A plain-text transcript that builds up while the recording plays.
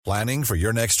Planning for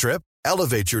your next trip?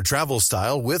 Elevate your travel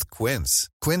style with Quince.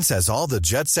 Quince has all the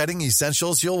jet-setting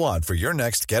essentials you'll want for your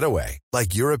next getaway,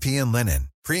 like European linen,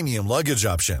 premium luggage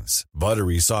options,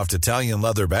 buttery soft Italian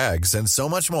leather bags, and so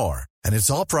much more. And it's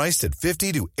all priced at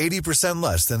 50 to 80%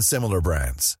 less than similar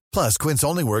brands. Plus, Quince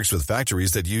only works with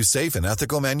factories that use safe and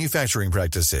ethical manufacturing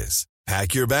practices.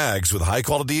 Pack your bags with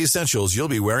high-quality essentials you'll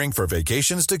be wearing for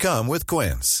vacations to come with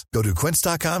Quince. Go to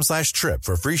quince.com/trip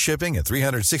for free shipping and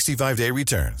 365-day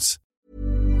returns.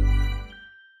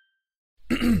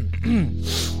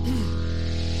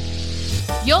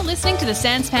 You're listening to the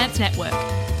Sans Pants Network.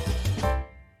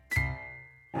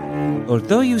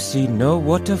 Although you see no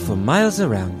water for miles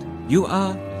around, you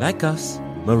are, like us,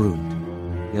 marooned.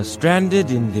 You're stranded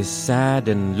in this sad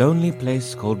and lonely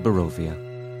place called Barovia.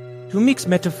 To mix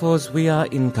metaphors, we are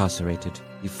incarcerated.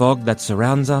 The fog that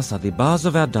surrounds us are the bars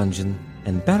of our dungeon,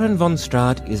 and Baron von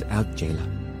Strahd is our jailer.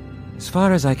 As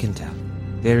far as I can tell,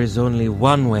 there is only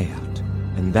one way out,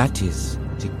 and that is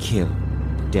to kill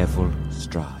Devil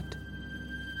Strahd.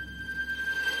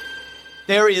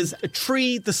 There is a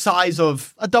tree the size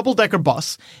of a double-decker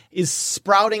bus is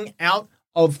sprouting out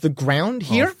of the ground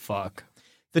here. Oh, fuck.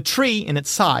 The tree in its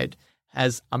side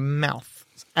has a mouth,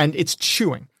 and it's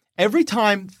chewing. Every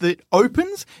time that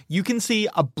opens, you can see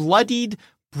a bloodied,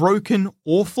 broken,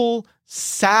 awful,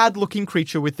 sad-looking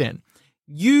creature within.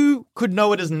 You could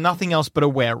know it as nothing else but a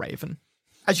were-raven.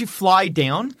 As you fly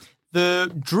down,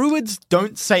 the druids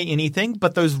don't say anything,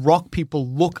 but those rock people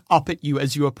look up at you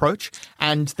as you approach,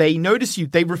 and they notice you.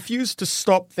 They refuse to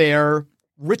stop their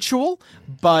ritual,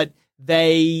 but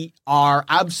they are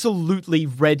absolutely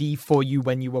ready for you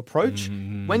when you approach.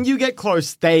 When you get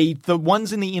close, the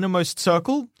ones in the innermost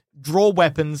circle draw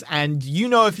weapons, and you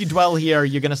know if you dwell here,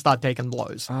 you're going to start taking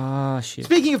blows. Ah, shit.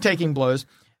 Speaking of taking blows,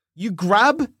 you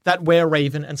grab that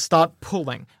were-raven and start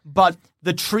pulling, but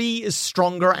the tree is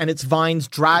stronger and its vines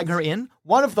drag her in.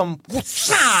 One of them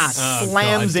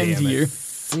slams into you.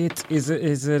 Is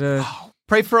it a...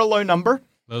 Pray for a low number.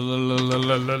 Okay.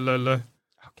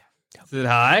 Is it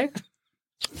high?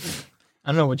 I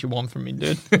don't know what you want from me,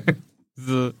 dude.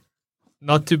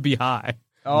 Not to be high.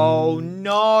 Oh,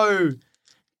 no.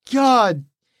 God.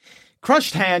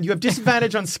 Crushed hand. You have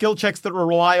disadvantage on skill checks that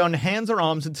rely on hands or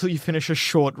arms until you finish a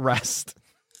short rest.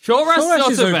 Short rest is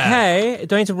not so bad. okay.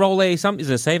 Do I need to roll is it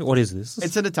a save? What is this?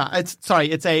 It's an attack.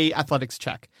 It's a athletics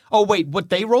check. Oh, wait. What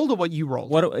they rolled or what you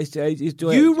rolled?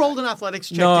 You rolled an athletics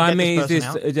check no, to get I mean, this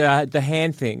person out. the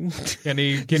hand thing.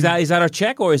 Is that a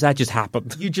check or is that just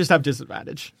happened? You just have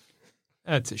disadvantage.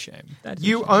 That's a shame.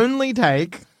 You only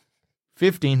take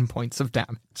 15 points of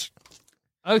damage.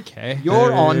 Okay.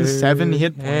 You're on 7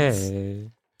 hit points. Hey.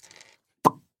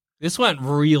 This went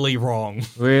really wrong.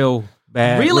 Real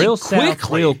bad. Really real south,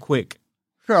 quickly. real quick.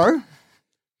 So,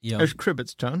 Yeah. it's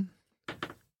Cribbit's turn.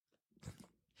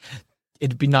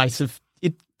 It'd be nice if...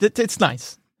 It's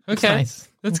nice. It's Okay. nice.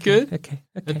 That's good. Okay.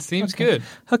 That seems good.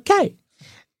 Okay.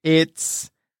 It's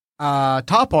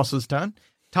Tarpos's turn.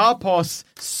 Tarpos,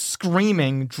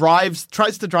 screaming, tries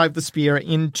to drive the spear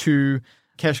into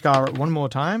Keshgar one more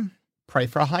time. Pray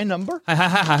for a high number.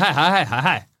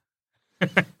 Hi.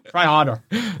 Try harder.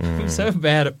 I'm so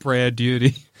bad at prayer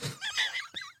duty.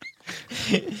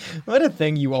 What a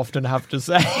thing you often have to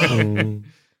say.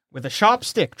 With a sharp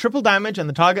stick, triple damage, and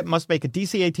the target must make a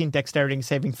DC 18 dexterity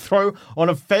saving throw. On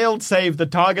a failed save, the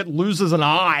target loses an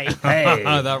eye. Hey.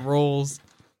 That rolls.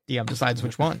 DM decides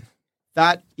which one.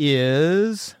 That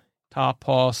is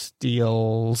Tarpos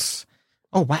deals...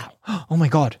 Oh, wow. Oh, my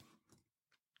God.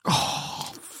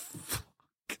 Oh,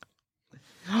 fuck.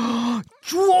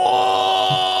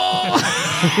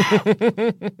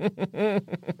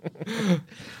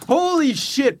 Holy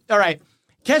shit. All right.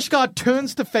 Keshgar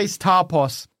turns to face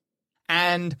Tarpos,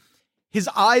 and his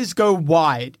eyes go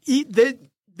wide.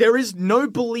 There is no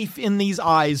belief in these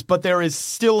eyes, but there is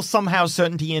still somehow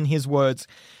certainty in his words.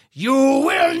 You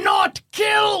will not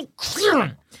kill!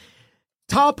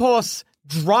 Tarpos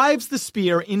drives the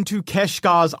spear into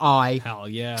Keshgar's eye, Hell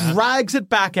yeah. drags it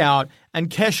back out, and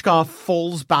Keshgar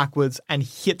falls backwards and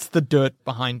hits the dirt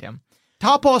behind him.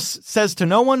 Tarpos says to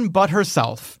no one but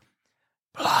herself,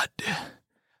 Blood.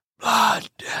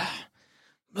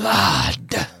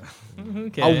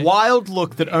 Okay. A wild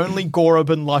look that only Gorab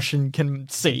and Lushan can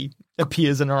see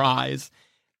appears in her eyes.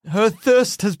 Her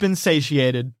thirst has been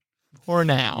satiated for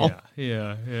now.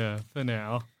 Yeah, for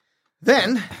now.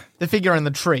 Then, the figure in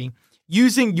the tree,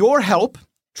 using your help,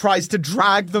 tries to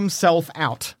drag themselves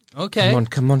out. Okay.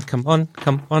 Come on.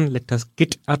 Let us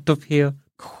get out of here.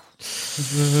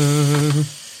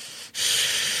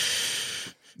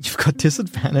 You've got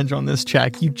disadvantage on this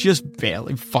check. You just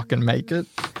barely fucking make it.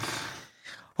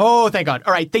 Oh, thank God.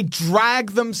 All right, they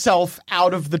drag themselves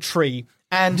out of the tree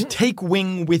and take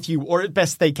wing with you, or at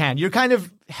best they can. You're kind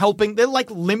of helping. They're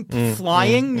like limp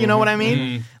flying, you know what I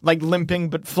mean? Like limping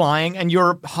but flying, and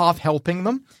you're half helping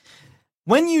them.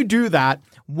 When you do that,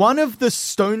 one of the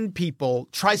stone people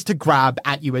tries to grab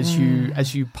at you as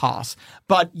you pass,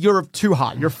 but you're too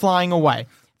high. You're flying away.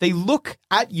 They look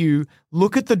at you,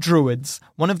 look at the druids.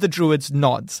 One of the druids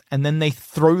nods, and then they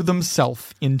throw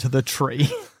themselves into the tree.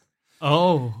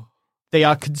 Oh. They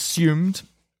are consumed,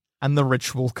 and the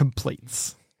ritual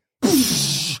completes.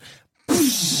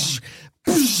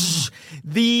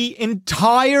 The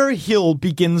entire hill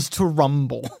begins to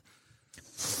rumble.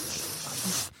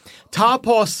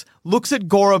 Tarpos looks at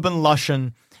Gorob and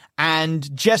Lushan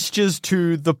and gestures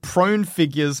to the prone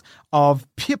figures of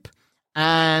Pip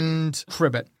and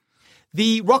Cribbit.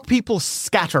 The rock people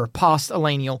scatter past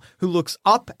Elenial, who looks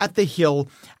up at the hill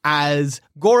as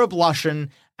Gorob, Lushan,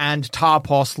 and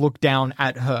Tarpos look down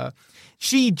at her.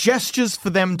 She gestures for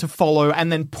them to follow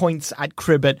and then points at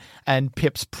Cribbit and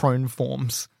Pip's prone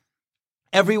forms.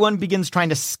 Everyone begins trying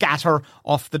to scatter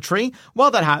off the tree.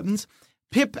 While that happens,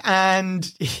 Pip and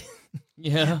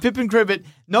Cribbit,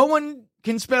 no one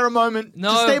can spare a moment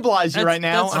to stabilize you right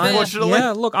now, unfortunately.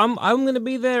 Yeah, look, I'm going to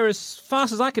be there as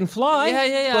fast as I can fly.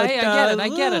 Yeah. But,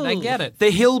 I get it. The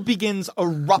hill begins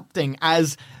erupting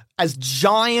as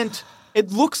giant... It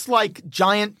looks like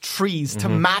giant trees to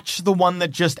match the one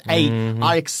that just ate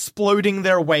are exploding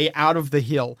their way out of the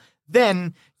hill.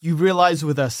 Then you realize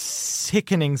with a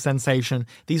sickening sensation,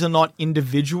 these are not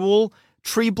individual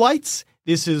tree blights.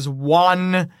 This is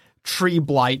one tree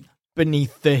blight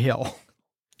beneath the hill.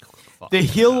 The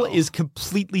hill is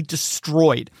completely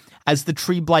destroyed as the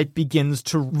tree blight begins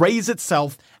to raise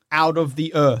itself out of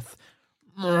the earth.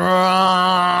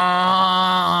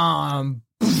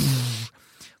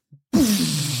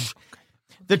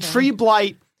 The tree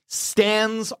blight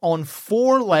stands on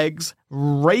 4 legs,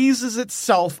 raises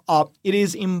itself up. It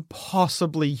is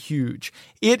impossibly huge.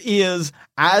 It is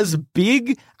as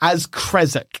big as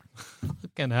Krezek.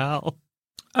 Fucking hell.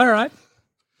 All right.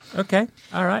 Okay.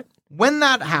 All right. When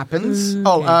that happens...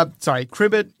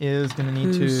 Cribbit is going to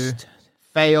need to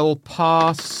fail.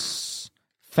 It's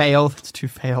 2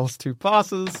 fails, 2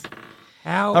 passes.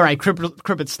 How? All right,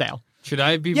 Cribbit's stale. Should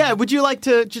I be... Yeah, would you like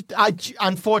to just...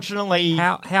 unfortunately...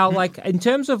 How like, in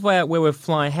terms of where we're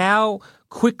flying, how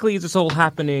quickly is this all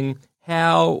happening?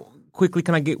 How quickly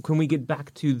can we get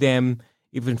back to them,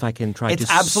 even if I can try to...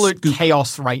 It's absolute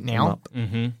chaos right now.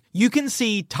 Mm-hmm. You can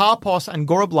see Tarpos and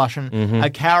Gorob Lushan are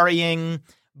carrying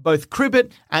both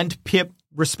Cribbit and Pip,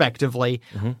 respectively,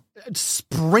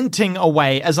 sprinting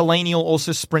away as Elenial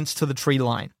also sprints to the tree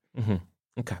line.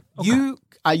 Okay.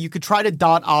 You could try to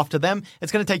dart after them.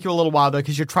 It's going to take you a little while, though,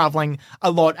 because you're traveling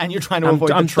a lot and you're trying to avoid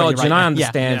the tree dodging, right now. I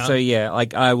understand. Yeah. So,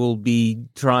 like, I will be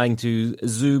trying to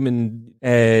zoom and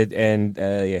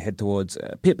head towards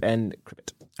Pip and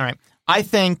Cribbit. All right. I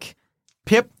think,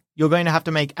 Pip, you're going to have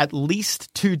to make at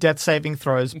least 2 death saving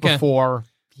throws before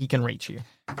he can reach you.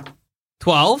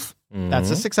 12.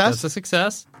 That's a success. That's a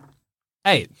success.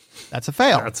 8. That's a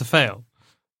fail. That's a fail.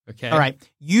 Okay. All right.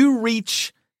 You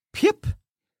reach Pip.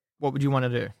 What would you want to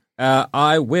do?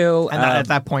 I will... And at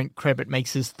that point, Cribbit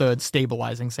makes his 3rd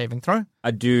stabilizing saving throw.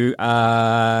 I do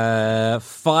 5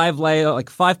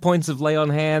 points of lay on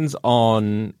hands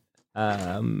on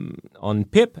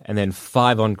Pip, and then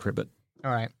 5 on Cribbit.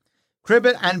 All right.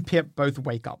 Cribbit and Pip both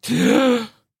wake up. Did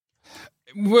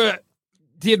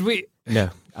we... No.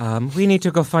 We need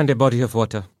to go find a body of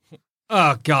water.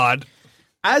 Oh, God.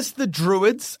 As the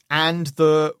druids and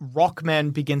the rockmen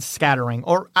begin scattering,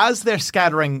 or as their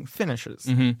scattering finishes,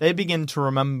 they begin to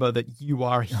remember that you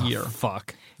are here. Oh,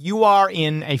 fuck. You are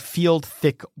in a field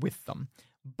thick with them.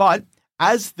 But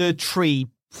as the tree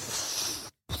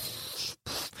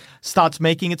starts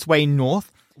making its way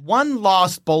north, one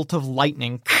last bolt of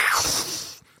lightning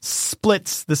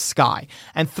splits the sky.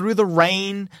 And through the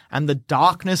rain and the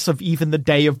darkness of even the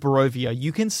day of Barovia,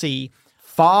 you can see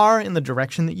far in the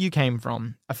direction that you came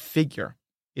from, a figure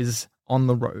is on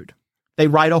the road. They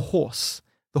ride a horse.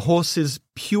 The horse is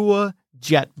pure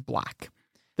jet black.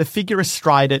 The figure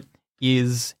astride it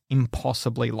is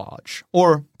impossibly large.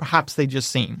 Or perhaps they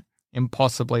just seem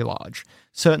impossibly large.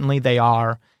 Certainly they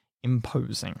are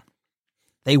imposing.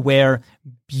 They wear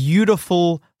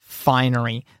beautiful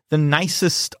finery, the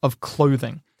nicest of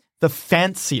clothing, the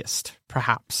fanciest,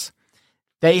 perhaps.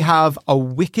 They have a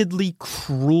wickedly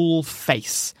cruel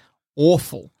face,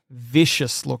 awful,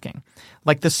 vicious looking,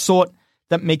 like the sort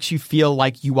that makes you feel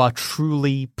like you are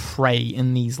truly prey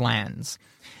in these lands.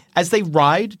 As they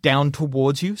ride down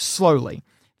towards you slowly,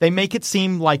 They make it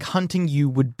seem like hunting you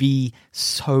would be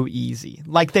so easy.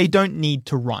 Like they don't need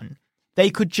to run. They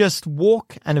could just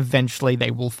walk and eventually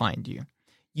they will find you.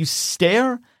 You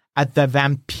stare at the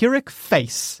vampiric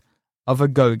face of a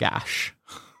Gogash.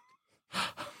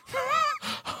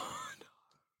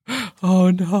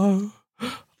 Oh no.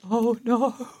 Oh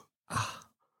no.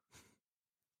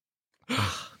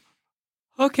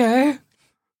 Okay.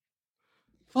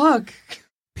 Fuck.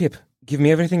 Pip, give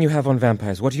me everything you have on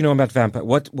vampires. What do you know about vampire?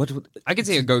 What? I can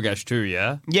see a Gogash too,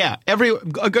 yeah? Yeah, a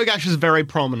Gogash is very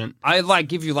prominent. I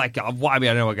give you I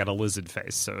know I got a lizard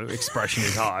face, so expression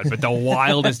is hard, but the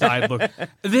wildest eyed look.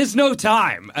 There's no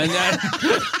time. And then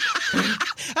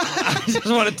I just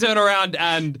want to turn around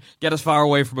and get as far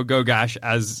away from a Gogash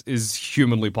as is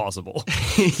humanly possible.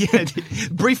 Yeah,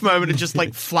 brief moment of just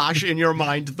flash in your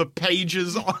mind the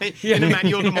pages in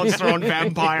Emmanuel de Monster on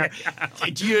Vampire.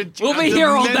 We'll be here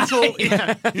all day.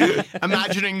 Yeah.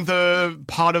 Imagining the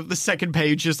part of the second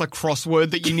page is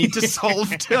crossword that you need to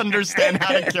solve to understand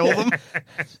how to kill them.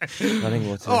 Putting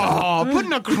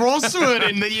a crossword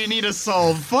in that you need to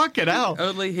solve. Fuck it out.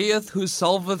 Only he who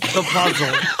solveth the puzzle.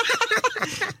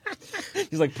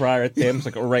 He's prior attempts,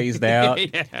 raised out.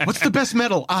 Yeah. What's the best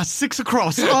metal? 6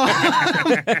 across. Oh.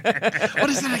 What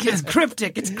is that again? It's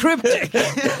cryptic. It's cryptic.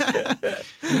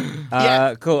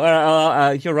 Cool.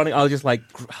 You're running. I'll just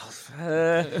because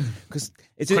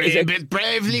Cribbit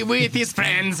bravely with his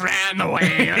friends ran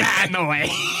away.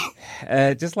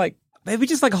 maybe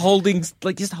holding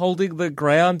the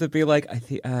ground to be I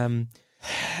think and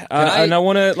I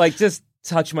want to just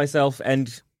touch myself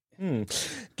and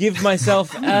give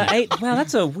myself 8. Wow,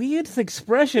 that's a weird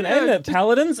expression, isn't it,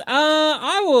 paladins?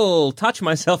 I will touch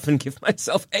myself and give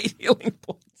myself 8 healing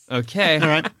points. Okay. All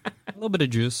right. A little bit of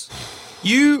juice.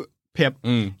 Pip,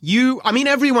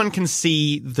 everyone can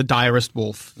see the direst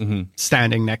wolf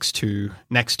standing next to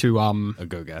a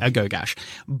Gogash,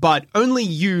 but only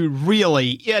you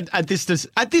really at this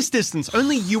distance.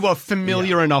 Only you are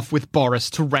familiar enough with Boris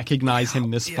to recognize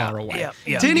him this far away.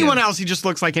 To anyone else, he just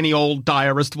looks like any old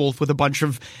direst wolf with a bunch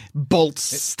of bolts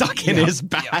stuck in his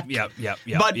back.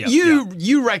 But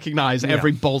you recognize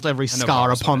every bolt, every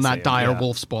scar upon that dire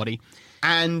wolf's body,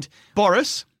 and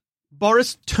Boris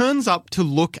turns up to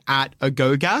look at a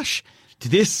Gogash.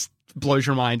 This blows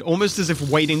your mind, almost as if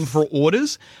waiting for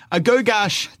orders. A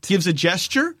Gogash gives a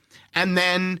gesture, and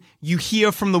then you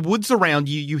hear from the woods around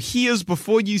you. You hears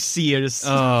before you sees.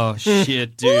 Oh,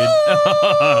 shit, dude.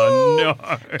 Oh, no.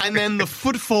 And then the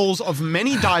footfalls of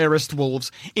many direst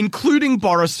wolves, including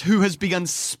Boris, who has begun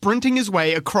sprinting his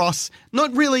way across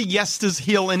not really Yester's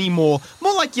hill anymore,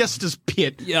 more like Yester's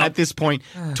pit at this point,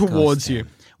 towards you.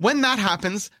 When that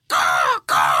happens,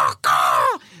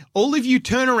 all of you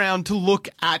turn around to look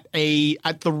at the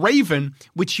raven,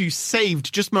 which you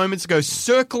saved just moments ago,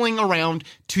 circling around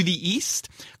to the east.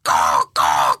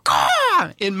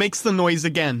 It makes the noise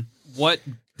again. What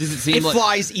does it seem It like?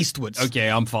 flies eastwards. Okay,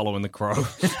 I'm following the crow.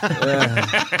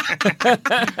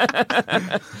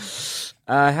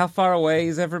 How far away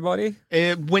is everybody?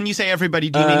 When you say everybody,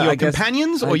 do you mean your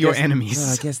companions or your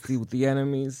enemies? I guess the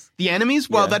enemies. The enemies?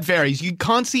 Well, that varies. You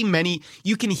can't see many.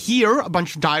 You can hear a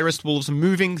bunch of direst wolves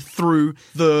moving through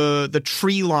the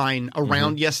tree line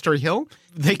around Yester Hill.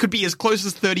 They could be as close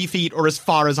as 30 feet or as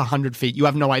far as 100 feet. You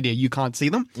have no idea. You can't see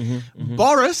them.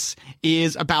 Boris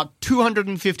is about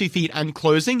 250 feet and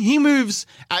closing. He moves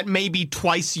at maybe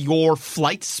twice your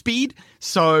flight speed.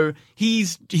 So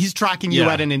he's tracking you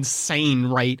at an insane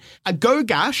rate. A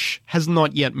Gogash has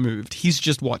not yet moved. He's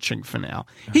just watching for now.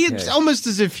 Okay. It's almost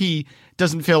as if he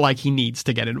doesn't feel like he needs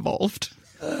to get involved.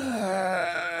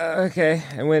 Okay,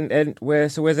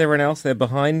 where's everyone else? They're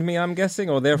behind me, I'm guessing,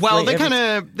 or they're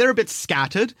they're a bit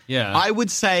scattered. Yeah, I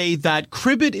would say that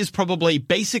Cribbit is probably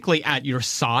basically at your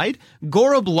side.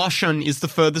 Gorab Lushan is the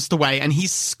furthest away, and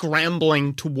he's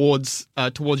scrambling towards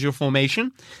your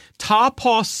formation.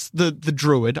 Tarpos, the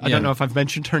druid, I don't know if I've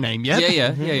mentioned her name yet.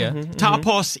 Yeah.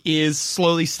 Tarpos is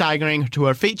slowly staggering to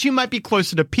her feet. She might be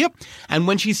closer to Pip, and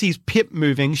when she sees Pip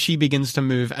moving, she begins to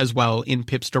move as well in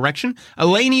Pip's direction.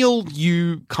 Elenial,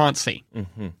 you can't see.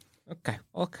 Okay.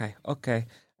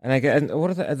 And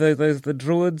what are the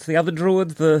druids? The other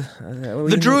druids?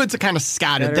 The druids are kind of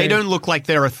scattered. They don't look like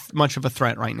they're much of a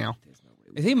threat right now.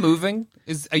 Is he moving?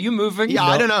 Are you moving? Yeah, no.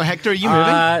 I don't know. Hector, are you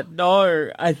moving? No.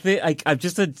 I think I'm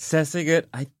just assessing it.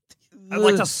 I'd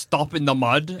like to stop in the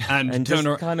mud and turn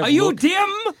around. Kind of are you dim?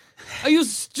 Are you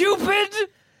stupid?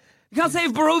 You can't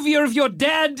save Barovia if you're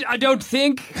dead, I don't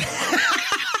think.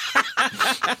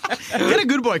 Get a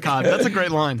good boy card. That's a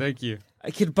great line. Thank you.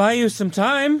 I could buy you some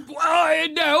time.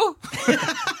 No.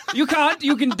 You can't.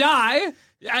 You can die.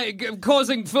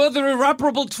 causing further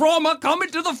irreparable trauma, come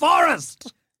into the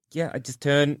forest. Yeah, I just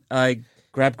turn. I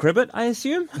grab Cribbit, I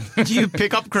assume, Do you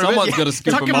pick up Cribbit? Someone's gotta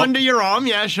scoop Tuck him him up. under your arm.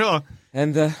 Yeah, sure.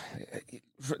 and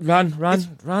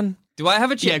run. Do I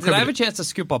have a chance? Yeah, did I have a Cribbit. chance to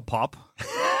scoop up Pop?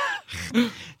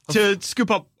 To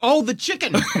scoop up. Oh, the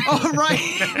chicken. Oh,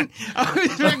 right.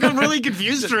 I got really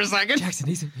confused for a second. Jackson,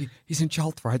 he's in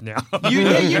Chalt right now.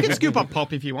 You can scoop up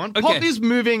Pop if you want. Okay. Pop is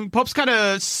moving. Pop's kind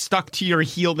of stuck to your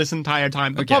heel this entire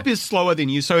time. But Okay. Pop is slower than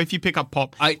you, so if you pick up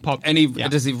Pop, Pop. Yeah.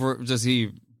 Does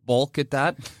he balk at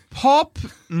that? Pop,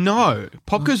 no.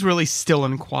 Pop goes really still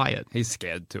and quiet. He's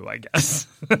scared too, I guess.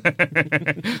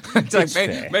 It's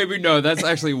like, maybe no, that's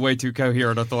actually way too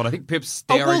coherent a thought. I think Pip's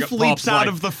A staring wolf at leaps Pop's out like,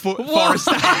 of the forest.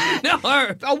 No.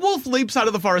 A wolf leaps out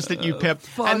of the forest at you, Pip,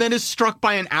 and then is struck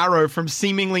by an arrow from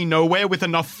seemingly nowhere with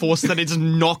enough force that it's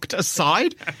knocked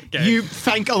aside. Okay. You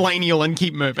thank Elenial and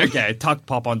keep moving. Okay, tuck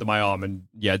Pop onto my arm and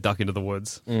duck into the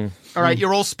woods. All right,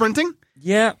 you're all sprinting?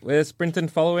 Yeah, we're sprinting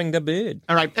following the bird.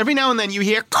 All right, every now and then you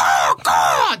hear caw,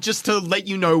 caw, just to let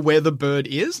you know where the bird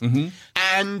is. Mm-hmm.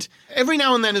 And every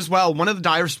now and then as well, one of the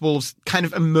direst wolves kind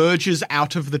of emerges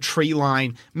out of the tree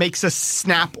line, makes a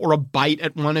snap or a bite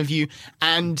at one of you.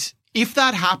 And if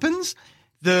that happens,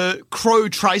 the crow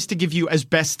tries to give you as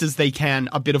best as they can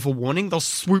a bit of a warning. They'll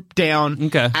swoop down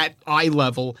at eye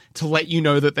level to let you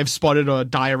know that they've spotted a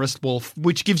direst wolf,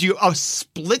 which gives you a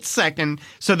split second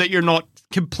so that you're not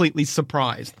completely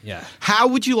surprised. Yeah. How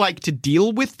would you like to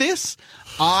deal with this?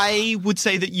 I would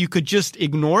say that you could just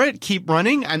ignore it, keep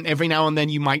running, and every now and then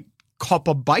you might cop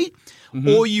a bite.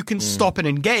 Or you can stop and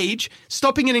engage.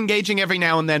 Stopping and engaging every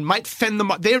now and then might fend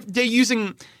them up. They're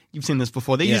using... You've seen this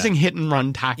before. They're using hit and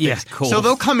run tactics. Yeah, cool. So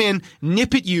they'll come in,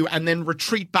 nip at you, and then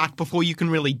retreat back before you can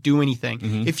really do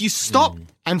anything. If you stop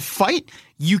and fight,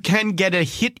 you can get a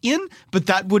hit in, but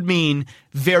that would mean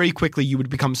very quickly you would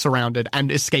become surrounded,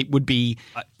 and escape would be...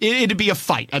 It'd be a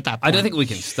fight at that point. I don't think we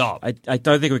can stop. I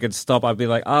don't think we can stop. I'd be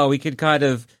like, we could kind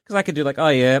of... Because I could do like,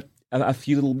 a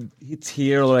few little hits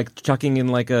here, or like chucking in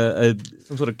like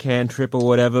some sort of cantrip or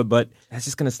whatever, but that's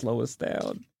just going to slow us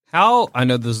down. I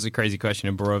know this is a crazy question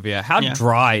in Barovia. How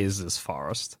dry is this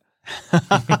forest?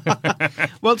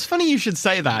 Well, it's funny you should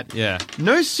say that. Yeah.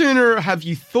 No sooner have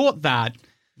you thought that,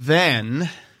 than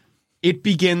it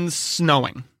begins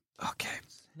snowing. Okay.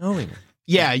 Snowing.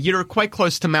 Yeah, you're quite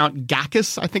close to Mount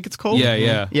Gacus, I think it's called.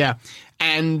 Yeah. Yeah.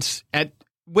 And at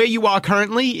where you are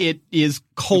currently, it is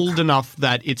cold enough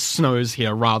that it snows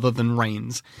here rather than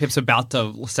rains. Pip's about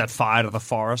to set fire to the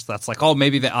forest. That's like,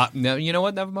 maybe they are. No, you know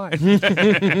what? Never mind.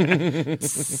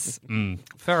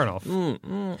 Fair enough.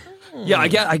 Yeah,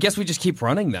 I guess we just keep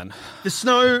running then. The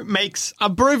snow makes...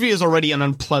 Barovia is already an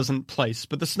unpleasant place,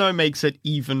 but the snow makes it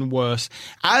even worse.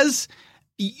 As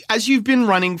you've been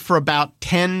running for about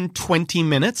 10, 20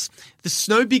 minutes, the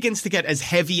snow begins to get as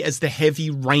heavy as the heavy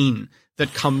rain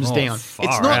that comes down. Far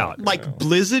It's not out. like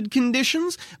blizzard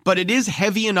conditions, but it is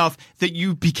heavy enough that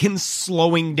you begin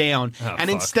slowing down. And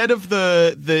instead of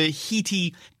the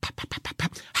heaty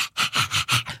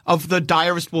of the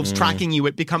direst wolves tracking you,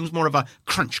 it becomes more of a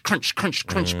crunch, crunch, crunch,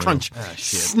 crunch, crunch,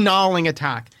 snarling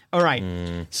attack. All right,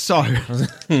 so...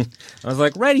 I was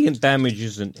like, radiant damage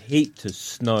isn't heat to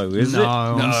snow, is it? No,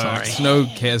 I'm sorry. Snow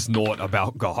cares naught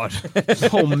about God.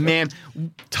 Oh, man.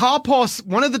 Tarpos,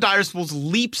 one of the direst wolves,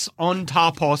 leaps on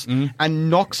Tarpos and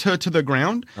knocks her to the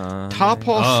ground.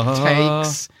 Tarpos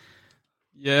takes...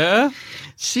 Yeah?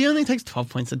 She only takes 12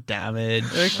 points of damage.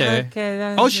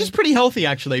 Okay. Oh, she's pretty healthy,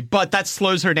 actually, but that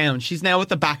slows her down. She's now at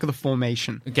the back of the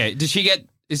formation. Okay. Does she get...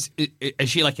 Is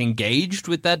she like engaged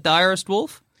with that direst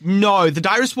wolf? No, the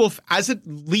direst wolf, as it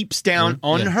leaps down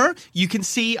on her, you can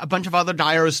see a bunch of other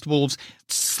direst wolves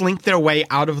slink their way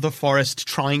out of the forest,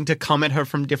 trying to come at her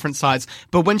from different sides.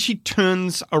 But when she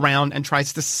turns around and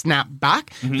tries to snap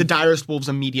back, the direst wolves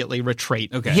immediately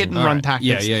retreat. Okay. Hit and All run right.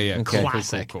 tactics. Yeah. Okay,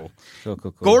 Classic. Cool. Cool.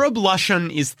 Gorub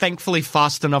Lushan is thankfully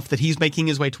fast enough that he's making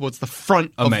his way towards the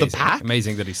front of the pack.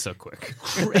 Amazing that he's so quick.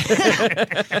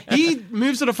 He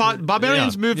moves at a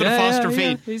barbarians move at a faster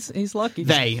feet. He's lucky.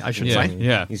 I should say.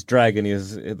 Yeah. He's dragging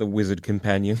the wizard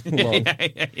companion along.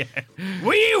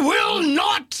 We will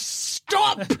not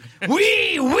stop!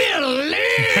 We will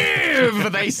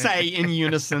live! They say in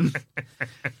unison.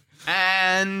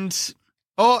 And...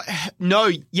 Oh, no,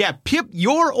 yeah, Pip,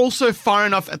 you're also far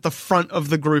enough at the front of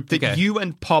the group that you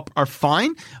and Pop are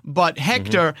fine, but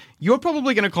Hector, you're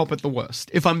probably going to cop it the worst,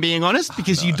 if I'm being honest,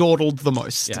 because you dawdled the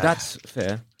most. Yeah. That's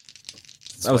fair.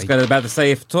 I was about to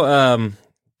say, if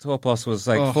Torpos was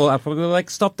like full, I'd probably like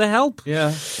stop to help.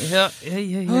 Yeah. Yeah.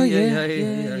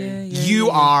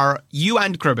 You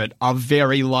and Cribbit are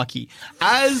very lucky.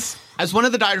 As one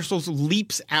of the direst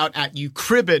leaps out at you,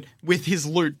 Cribbit, with his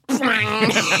loot, hits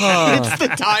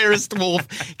the direst wolf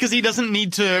because he doesn't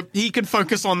need to. He can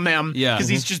focus on them because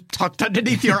he's just tucked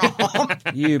underneath your arm.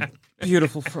 You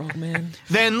beautiful frog man.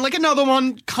 Then, like, another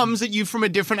one comes at you from a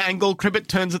different angle. Cribbit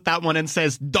turns at that one and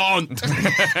says, "Don't."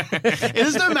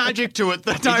 There's no magic to it.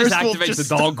 The direst wolf activates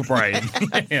the dog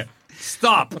brain.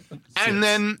 Stop. And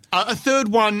then a third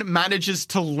one manages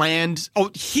to land,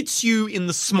 hits you in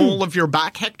the small of your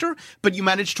back, Hector, but you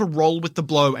manage to roll with the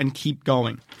blow and keep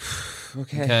going.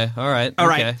 Okay. All right. All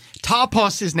right.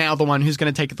 Tarpos is now the one who's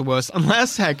going to take it the worst,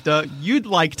 unless, Hector, you'd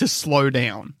like to slow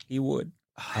down. He would.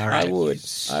 All right. I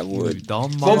would.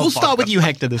 Dumb Well, we'll start with you,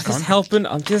 Hector, this Just time. helping.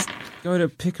 I'm just going to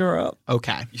pick her up.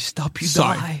 Okay. You stop, you So,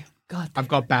 die. God. I've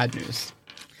got bad news.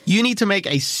 You need to make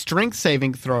a strength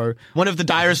saving throw. One of the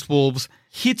direst wolves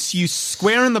hits you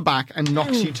square in the back and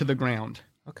knocks you to the ground.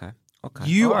 Okay.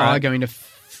 You All right. are going to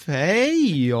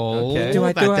fail Okay.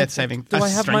 that death saving. Do I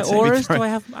have my strength saving auras? throw.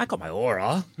 I got my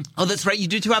aura. Oh, that's right. You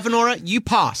do have an aura. You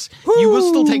pass. You will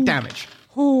still take damage.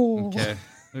 Okay.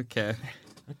 Okay.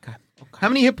 How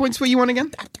many hit points were you on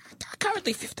again?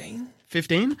 Currently 15.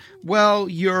 15? Well,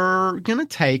 you're going to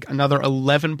take another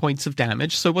 11 points of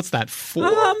damage. So what's that?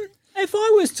 4? If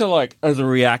I was to, like, as a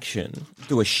reaction,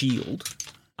 do a shield,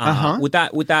 would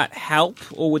that help,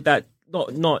 or would that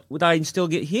not would I still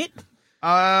get hit?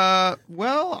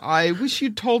 Well, I wish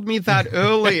you'd told me that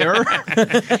earlier.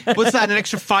 What's that, an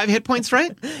extra 5 hit points,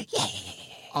 right? Yeah.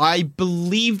 I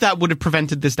believe that would have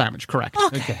prevented this damage, correct?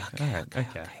 Okay.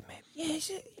 Okay.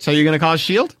 Yes. So you're going to cast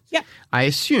shield? Yeah. I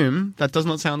assume that does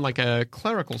not sound like a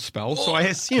clerical spell, so I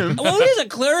assume... Well, it is a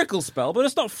clerical spell, but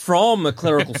it's not from a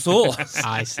clerical source.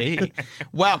 I see.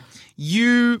 Well,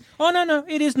 you... Oh, no,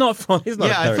 it is not from... It's not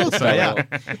Yeah, a I clerical thought so, spell.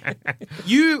 yeah.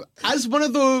 You, as one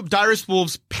of the direst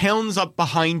wolves pounds up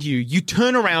behind you, you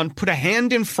turn around, put a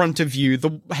hand in front of you,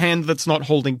 the hand that's not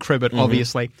holding Cribbit,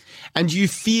 obviously, and you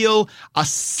feel a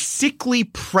sickly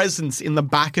presence in the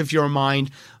back of your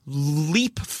mind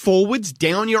leap forwards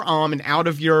down your arm and out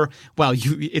of your, well,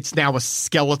 it's now a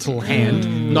skeletal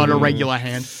hand, not a regular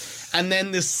hand. And then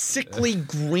this sickly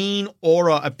green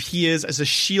aura appears as a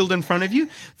shield in front of you.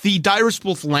 The direst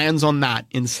wolf lands on that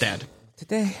instead.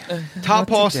 Today.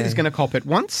 Tarpos is going to cop it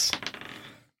once.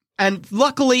 And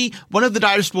luckily, one of the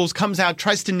direst wolves comes out,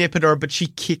 tries to nip at her, but she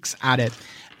kicks at it.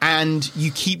 And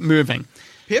you keep moving.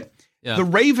 Pip? Yeah. The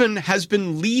raven has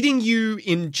been leading you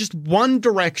in just one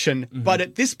direction, but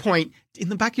at this point, in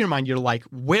the back of your mind, you're like,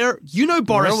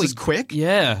 Boris is quick.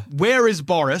 Yeah. Where is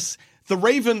Boris? The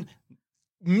raven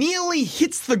nearly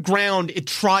hits the ground. It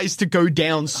tries to go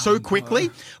down so quickly.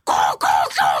 Go, go,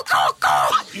 go, go, go!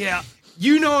 Yeah.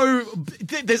 You know,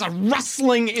 there's a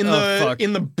rustling in fuck.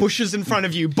 the bushes in front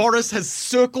of you. Boris has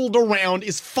circled around,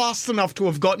 is fast enough to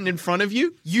have gotten in front of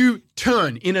you. You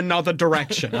turn in another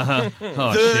direction. Oh,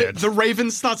 shit. The raven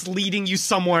starts leading you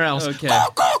somewhere else. Okay. Go,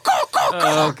 go, go, go, go!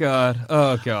 Oh, God.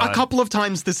 Oh, God. A couple of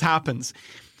times this happens.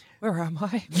 Where am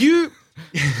I? You...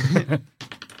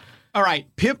 All right,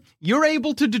 Pip, you're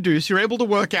able to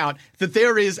work out that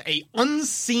there is a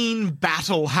unseen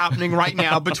battle happening right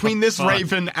now between this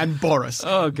raven and Boris.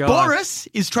 Oh, God. Boris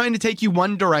is trying to take you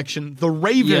one direction. The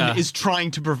raven Yeah. is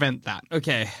trying to prevent that.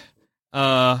 Okay.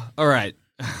 All right.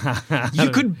 You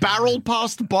could barrel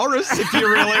past Boris if you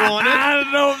really wanted. I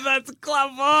don't know if that's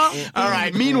clever. All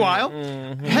right, meanwhile,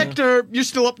 Hector, you're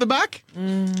still up the back?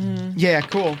 Yeah,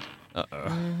 cool.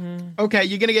 Okay,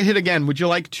 you're going to get hit again. Would you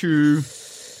like to...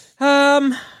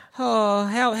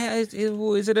 How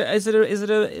is it a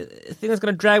thing that's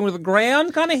going to drag me to the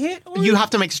ground kind of hit? Or You have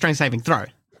to make a strength saving throw.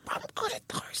 I'm good at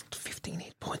those 15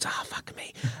 hit points. Ah, fuck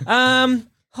me.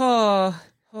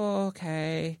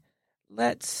 Okay.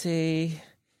 Let's see.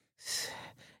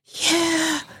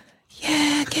 Yeah,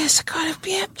 I guess I gotta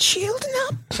be up shielding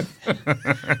up.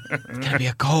 It's going to be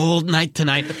a cold night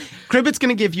tonight. Cribbit's going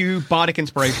to give you Bardic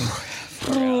Inspiration.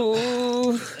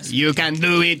 Oh. You can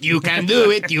do it, you can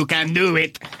do it, you can do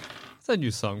it. Is that a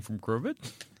new song from Cribbit?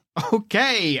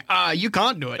 Okay, you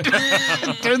can't do it.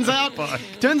 turns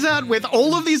out with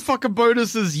all of these fucking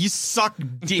bonuses, you suck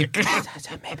dick.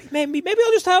 Maybe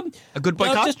I'll just A good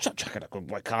boy card? Just chuck it a good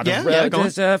boy card. Yeah, go on.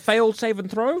 There's a failed save and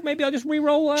throw. Maybe I'll just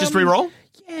re-roll. Just re-roll?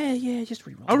 Yeah, just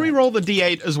re-roll. I'll re-roll the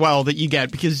D8 as well that you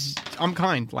get because I'm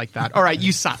kind like that. All right,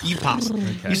 you suck. You pass.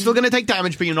 You're still going to take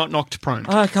damage, but you're not knocked prone.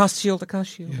 I cast shield. I cast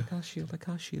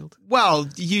shield. Well,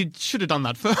 you should have done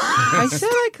that first. I said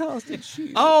I casted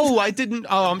shield. Oh, I didn't.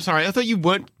 Oh, I'm sorry. I thought you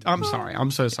weren't. I'm sorry. I'm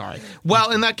so sorry.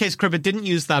 Well, in that case, Cribbit didn't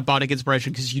use that bardic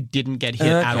inspiration because you didn't get hit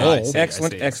at all.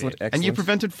 Excellent. And you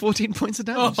prevented 14 points of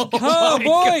damage. Oh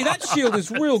boy, that shield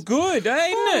is real good,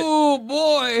 ain't it? Oh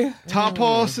boy.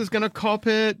 Tarpos is going to cop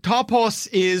it. Tarpos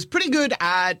is pretty good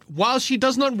at, while she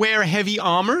does not wear heavy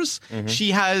armors, she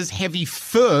has heavy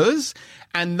furs.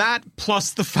 And that,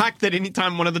 plus the fact that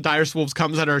anytime one of the direst wolves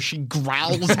comes at her, she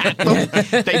growls at them.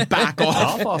 They back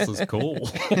off. Alphas is cool.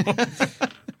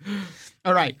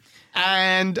 All right.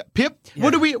 And Pip,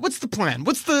 what's the plan?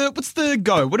 What's the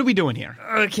go? What are we doing here?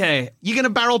 Okay. You gonna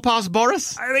barrel past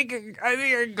Boris? I think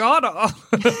I gotta.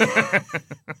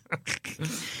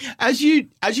 As you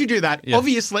do that,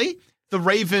 obviously the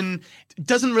Raven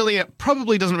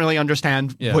probably doesn't really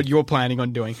understand what you're planning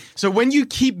on doing. So when you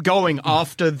keep going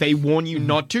after they warn you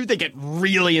not to, they get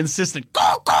really insistent.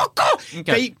 Go, go, go!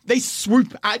 Okay. They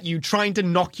swoop at you, trying to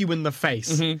knock you in the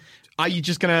face. Are you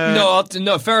just gonna?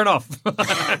 No, fair enough.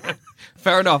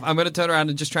 Fair enough. I'm gonna turn around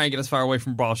and just try and get as far away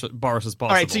from Boris as possible.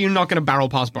 All right, so you're not gonna barrel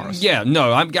past Boris. Yeah,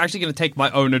 no, I'm actually gonna take my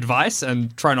own advice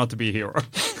and try not to be a hero.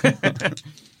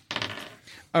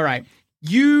 All right,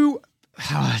 you.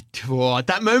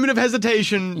 That moment of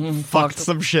hesitation fucked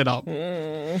some shit up.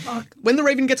 When the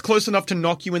Raven gets close enough to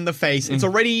knock you in the face, it's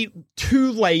already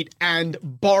too late and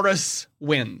Boris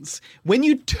wins. When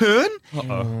you turn,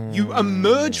 you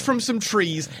emerge from some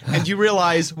trees and you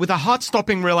realize, with a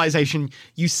heart-stopping realization,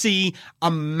 you see a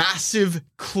massive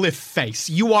cliff face.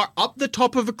 You are up the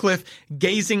top of a cliff,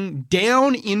 gazing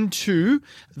down into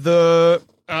the,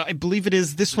 I believe it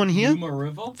is this one here. Luma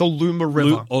River? The Luma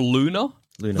River. Or Luna?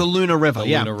 The Luna River,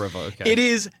 yeah. Luna River, okay. It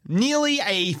is nearly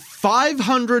a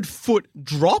 500-foot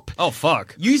drop. Oh,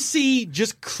 fuck. You see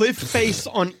just cliff face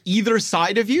on either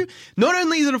side of you. Not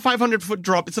only is it a 500-foot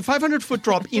drop, it's a 500-foot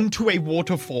drop into a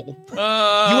waterfall. You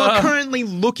are currently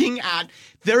looking at...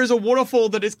 There is a waterfall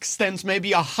that extends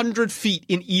maybe 100 feet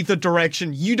in either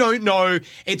direction. You don't know.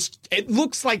 It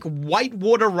looks like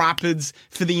whitewater rapids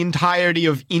for the entirety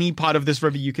of any part of this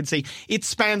river you can see. It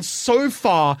spans so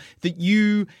far that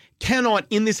you cannot,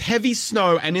 in this heavy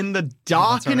snow and in the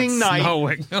darkening night.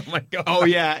 Snowing. Oh my god. Oh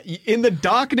yeah, in the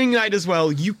darkening night as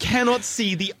well, you cannot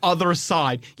see the other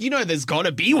side. You know there's got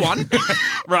to be one.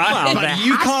 Right. Well, but there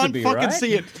you has to can't be, fucking right?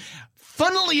 see it.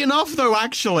 Funnily enough, though,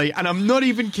 actually, and I'm not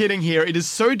even kidding here, it is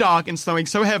so dark and snowing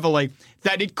so heavily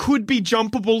that it could be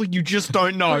jumpable, you just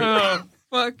don't know. Oh,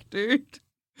 fuck, dude.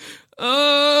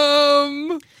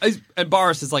 And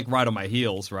Boris is like right on my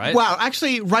heels, right? Wow,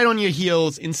 actually, right on your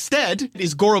heels instead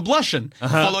is Goroblushin,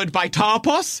 followed by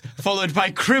Tarpos, followed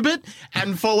by Cribbit,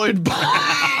 and followed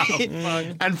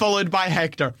by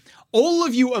Hector. All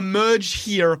of you emerge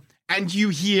here, and you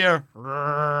hear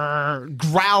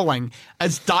growling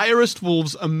as direst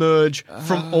wolves emerge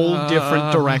from all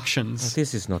different directions.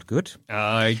 This is not good.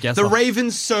 I guess The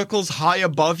raven circles high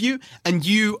above you, and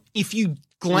if you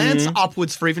glance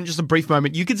upwards for even just a brief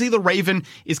moment, you can see the raven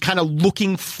is kind of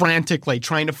looking frantically,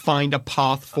 trying to find a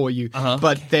path for you,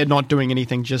 but they're not doing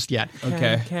anything just yet.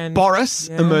 Okay. Boris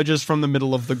emerges from the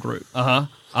middle of the group. I'll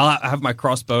have my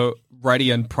crossbow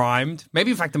ready and primed. Maybe,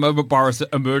 in fact, the moment Boris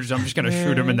emerges, I'm just going to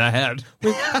shoot him in the head.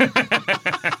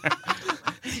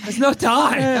 There's no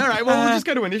time. All right, well, we'll just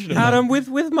go to initiative. Adam, with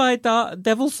my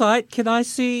devil sight, can I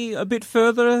see a bit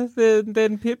further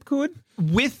than Pip could?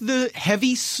 With the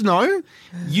heavy snow,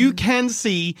 you can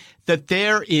see that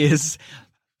there is...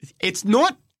 It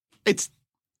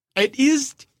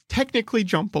is technically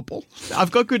jumpable.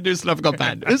 I've got good news and I've got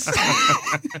bad news.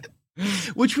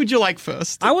 Which would you like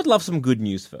first? I would love some good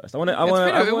news first. I want to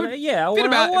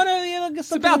get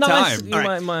something about nice time. in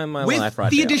Right. my With life right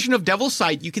the now. addition of Devil's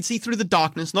Sight, you can see through the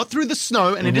darkness, not through the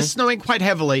snow, and it is snowing quite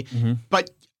heavily,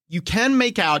 but you can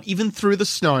make out, even through the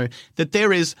snow, that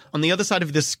there is, on the other side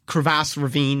of this crevasse,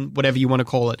 ravine, whatever you want to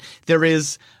call it, there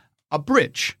is a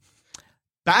bridge.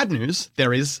 Bad news,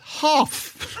 there is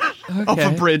half of a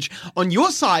bridge. On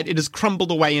your side, it has crumbled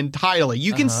away entirely.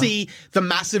 You can see the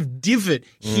massive divot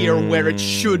here where it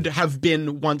should have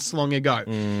been once long ago.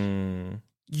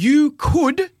 You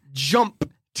could jump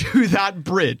to that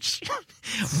bridge,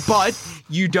 but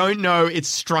you don't know its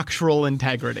structural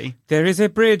integrity. There is a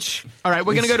bridge. All right,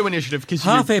 we're going to go to initiative because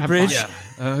Half a bridge.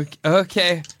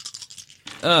 Okay.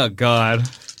 Oh, God.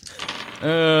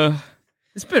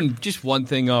 It's been just one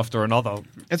thing after another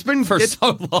It's been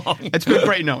so long. It's been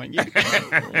great knowing you.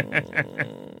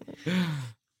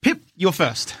 Pip, you're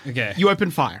first. Okay. You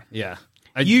open fire. Yeah.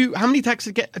 How many attacks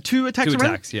did you get? Two attacks Two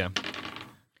around? attacks, yeah.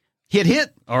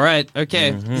 Hit. All right,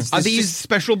 okay. Are these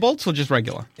special bolts or just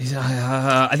regular?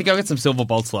 I think I've got some silver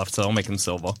bolts left, so I'll make them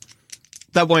silver.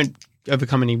 That won't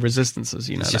overcome any resistances,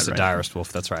 you know. It's that, just a right? direst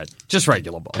wolf, that's right. Just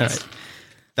regular bolts. All right.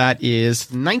 That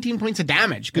is 19 points of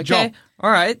damage. Good job.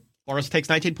 All right. Boris takes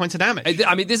 19 points of damage.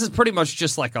 I mean, this is pretty much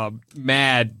just like a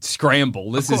mad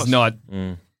scramble. This is not...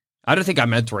 I don't think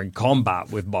I'm entering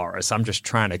combat with Boris. I'm just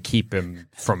trying to keep him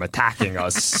from attacking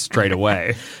us straight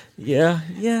away. Yeah.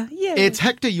 It's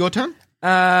Hector, your turn.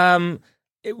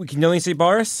 We can only see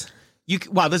Boris.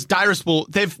 There's Direst Wolf.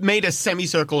 They've made a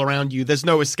semicircle around you. There's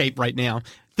no escape right now.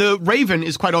 The Raven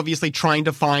is quite obviously trying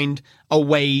to find a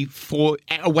way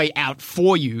out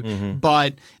for you,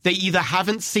 but they either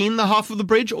haven't seen the half of the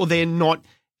bridge or they're not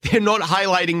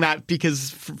highlighting that because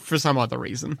for some other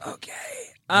reason. Okay.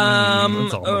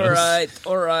 That's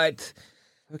All right.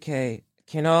 Okay.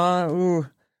 Can I...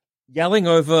 yelling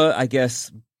over, I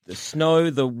guess, the snow,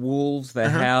 the wolves, the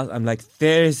house. I'm like,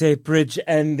 there is a bridge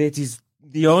and it is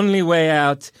the only way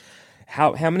out.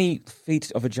 How many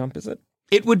feet of a jump is it?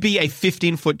 It would be a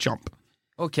 15-foot jump.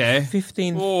 Okay.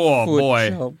 15 Oh, foot boy.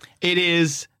 jump. It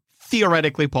is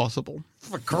theoretically possible.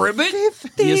 A cribbit?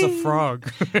 He is a frog.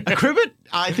 A cribbit,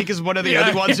 I think, is one of the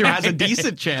only ones who has a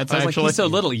decent chance, I was actually. like, he's so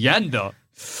little. Yenda.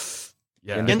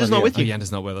 Yeah. Yenda's not with you.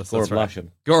 Yenda's not with us. Or That's right.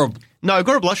 blushin'. No,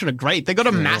 Gora Blushin are great. They got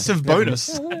a massive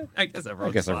bonus. I guess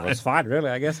Everyone's fine, really,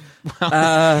 I guess.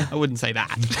 I wouldn't say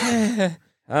that.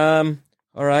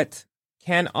 All right.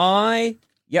 Can I...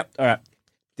 Yep, all right.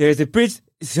 There's a bridge.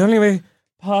 It's the only way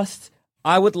past.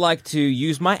 I would like to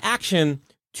use my action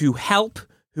to help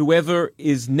whoever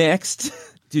is next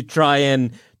to try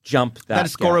and jump that. That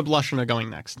is Gora Blushin are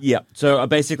going next. Yeah. So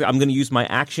basically, I'm going to use my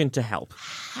action to help.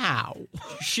 How?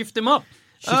 Shift him up.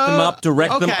 Shift them up,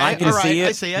 direct them. I can all right, see it.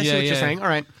 I see what Yeah. you're saying. All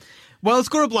right. Well, it's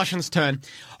Gora Blushin's turn.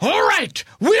 All right,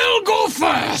 we'll go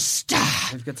first.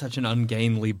 They've got such an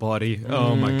ungainly body.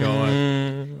 Oh, my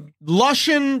God.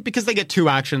 Lushin, because they get two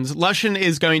actions, Lushin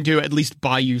is going to at least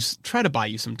try to buy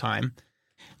you some time.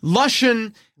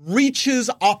 Lushin reaches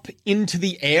up into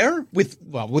the air with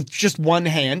just one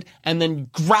hand and then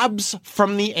grabs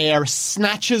from the air,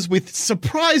 snatches with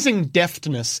surprising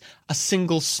deftness a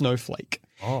single snowflake.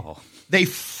 Oh. They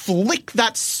flick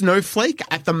that snowflake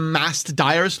at the massed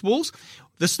Direst Wolves.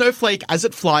 The snowflake, as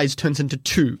it flies, turns into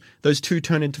 2. Those 2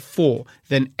 turn into 4,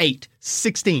 then 8,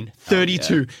 16,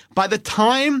 32. Yeah. By the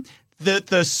time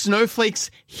the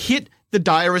snowflakes hit the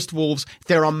Direst Wolves,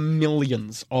 there are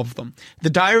millions of them. The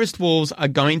Direst Wolves are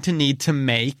going to need to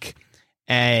make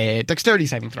dexterity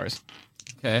saving throws.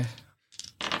 Okay.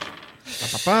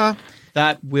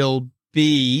 That will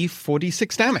be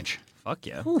 46 damage. Fuck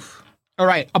yeah. Oof. All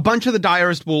right, a bunch of the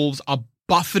Direst Wolves are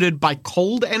buffeted by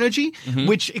cold energy,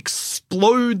 which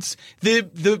explodes.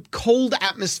 The cold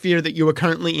atmosphere that you are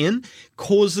currently in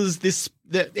causes this...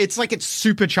 It's like it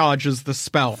supercharges the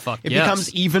spell. It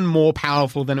becomes even more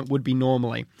powerful than it would be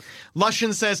normally.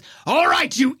 Lushin says, all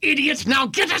right, you idiot, now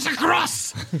get us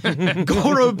across!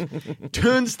 Gorob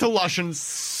turns to Lushin,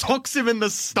 socks him in the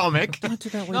stomach. Don't do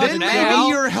that with Then me. maybe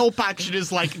your help action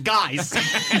is like, guys...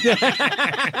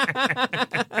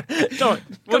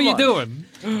 What are you doing?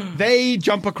 They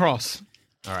jump across.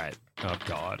 All right. Oh,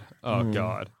 God. Oh,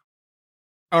 God.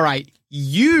 All right.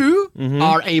 You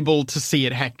are able to see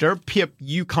it, Hector. Pip,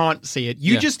 you can't see it.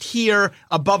 You just hear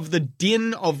above the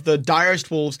din of the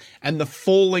Direst Wolves and the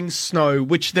falling snow,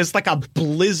 which there's like a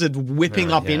blizzard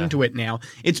whipping up into it now.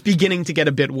 It's beginning to get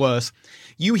a bit worse.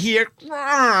 You hear...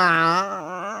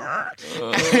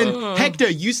 And Hector,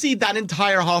 you see that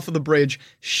entire half of the bridge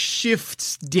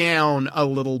shifts down a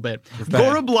little bit.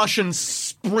 Gora Blushin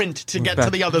sprint to get to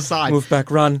the other side. Move back,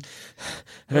 run.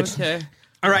 Okay.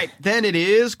 All right, then it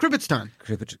is Cribbit's turn.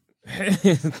 Cribbit.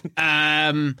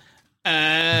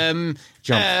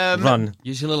 Jump, run.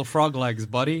 Use your little frog legs,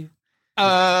 buddy.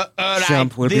 All right,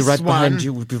 Jump, we'll be this right one, behind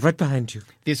you. We'll be right behind you.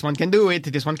 This one can do it.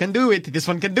 This one can do it. This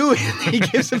one can do it. He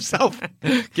gives himself.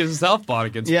 Gives himself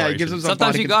bardic inspiration. Yeah, he gives himself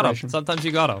Sometimes bardic you got inspiration. him. Sometimes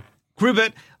you got him.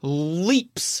 Cribbit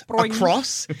leaps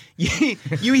across.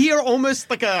 You hear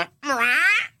almost like a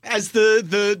as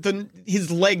his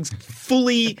legs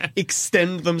fully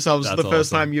extend themselves for the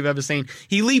first time you've ever seen.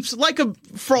 He leaps like a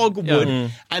frog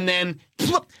would, and then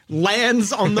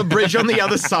lands on the bridge on the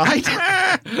other side.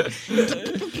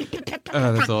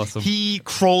 Oh, that's awesome. He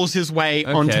crawls his way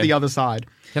onto the other side.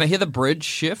 Can I hear the bridge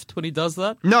shift when he does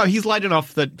that? No, he's light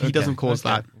enough that he doesn't cause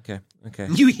that. Okay.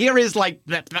 You hear his like,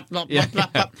 blap, blap, blap, blap,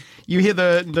 blap, blap. You hear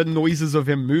the noises of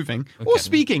him moving or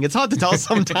speaking. It's hard to tell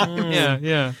sometimes.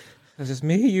 Yeah. It's just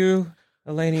me, you,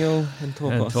 Elenial, and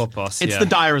Torpos. It's the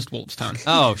Direst Wolf's turn.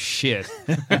 Oh, shit.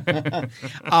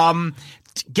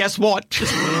 Guess what?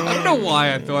 I don't know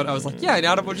why I was like,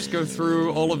 now we'll just go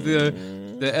through all of the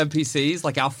NPCs,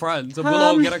 like our friends, and we'll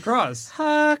all get across.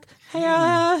 Huck, hey,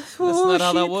 That's not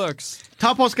how that works.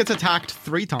 Tarpos gets attacked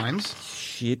 3 times.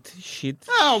 Shit.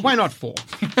 Oh, why not 4?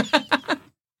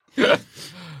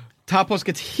 Tarpos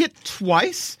gets hit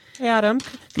twice. Hey, Adam,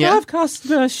 can I have cast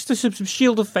some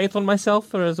Shield of Faith on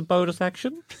myself as a bonus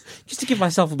action? Just to give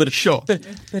myself a bit of... Sure.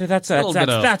 That's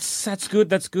good.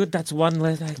 That's one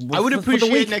less... I would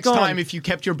appreciate next time if you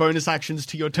kept your bonus actions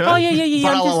to your turn. Oh, yeah.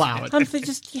 But I'll allow it.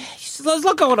 There's a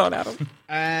lot going on, Adam.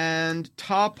 And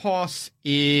Tarpos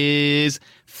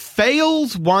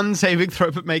fails one saving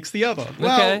throw but makes the other.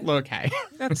 Well, okay.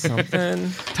 That's something.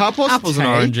 Tarpos Apples and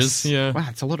takes, oranges, yeah. Wow,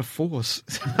 it's a lot of force.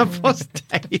 Tarpos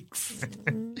takes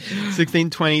 16,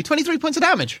 20, 23 points of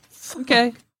damage.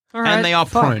 Okay. All right. And they are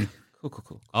prone.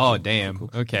 Cool. Oh, damn.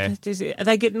 Okay. Are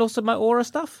they getting also my aura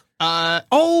stuff?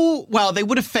 Well, they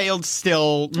would have failed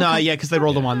still. No, yeah, because they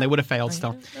rolled a 1. They would have failed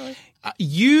still.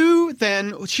 You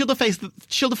then Shield of Faith.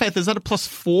 Is that a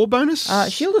 +4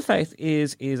 bonus? Shield of Faith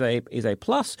is a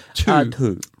plus 2.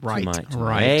 2. Right.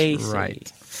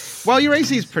 Well, your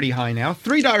AC is pretty high now.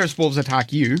 3 Direst Wolves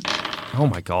attack you. Oh,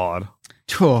 my God.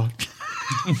 Oh.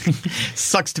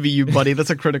 Sucks to be you, buddy. That's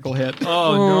a critical hit.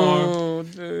 Oh,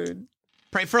 dude.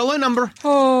 Pray for a low number.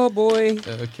 Oh, boy.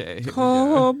 Okay.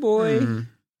 Oh, boy.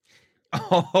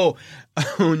 Oh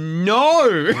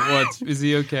no! What? Is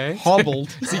he okay?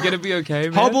 Hobbled. Is he going to be okay,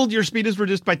 man? Hobbled, your speed is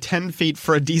reduced by 10 feet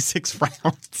for a d6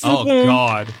 rounds. Oh,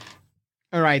 God.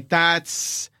 All right,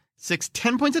 that's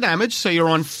 10 points of damage, so you're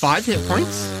on 5 hit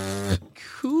points.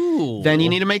 Cool. Then you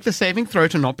need to make the saving throw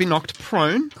to not be knocked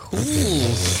prone. Cool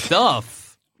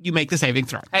stuff. You make the saving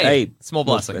throw. Hey, small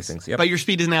blessings. Yep. But your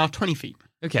speed is now 20 feet.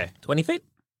 Okay. 20 feet?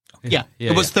 Yeah.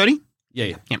 It was 30?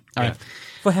 Yeah. Yeah. All right.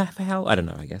 For how? I don't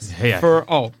know, I guess. Yeah.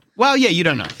 Well, yeah, you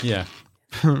don't know. Yeah.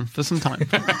 For some time.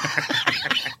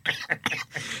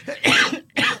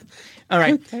 All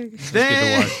right.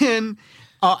 Then,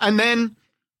 and then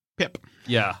Pip.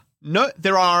 Yeah. No,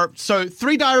 there are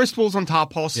 3 Direst Wolves on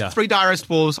Tarpos, 3 Direst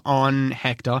Wolves on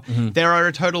Hector. Mm-hmm. There are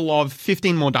a total of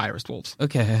 15 more Direst Wolves.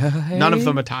 Okay. None of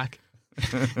them attack.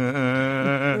 That's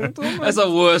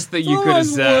the worst thing you could have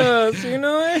said. Worse, you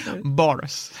know?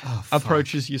 Boris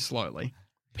approaches you slowly.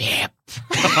 Pip.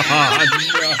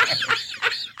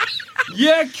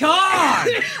 You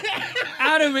can't!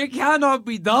 Adam, it cannot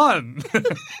be done.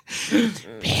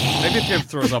 Maybe Pip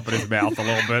throws up in his mouth a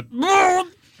little bit.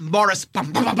 Boris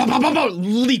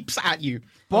leaps at you.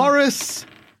 Boris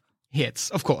hits,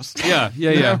 of course. Yeah.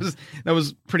 That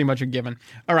was pretty much a given.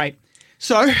 All right.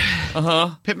 So,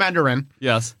 Pip Mandarin.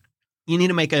 Yes. You need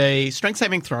to make a strength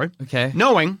saving throw. Okay.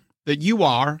 Knowing that you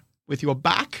are with your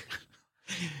back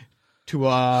to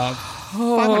a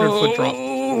 500-foot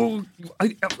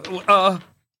drop.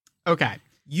 Okay.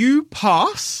 You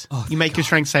pass. You make your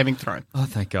strength saving throw. Oh,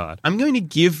 thank God. I'm going to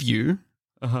give you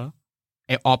an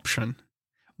option.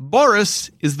 Boris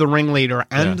is the ringleader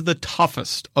and the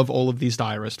toughest of all of these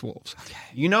Direst Wolves. Okay.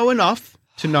 You know enough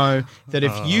to know that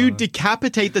if you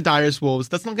decapitate the Direst Wolves,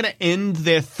 that's not going to end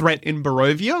their threat in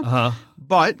Barovia,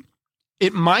 but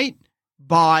it might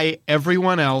buy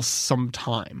everyone else some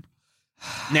time.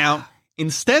 Now,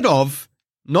 instead of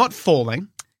not falling,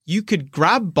 you could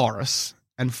grab Boris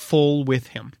and fall with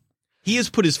him. He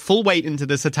has put his full weight into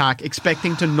this attack,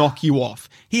 expecting to knock you off.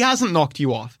 He hasn't knocked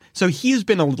you off, so he has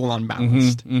been a little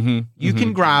unbalanced. You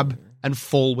can grab and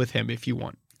fall with him if you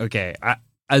want. Okay.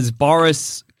 As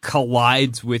Boris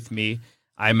collides with me,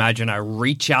 I imagine I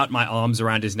reach out my arms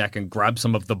around his neck and grab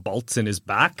some of the bolts in his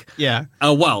back. Yeah.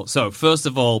 So first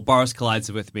of all, Boris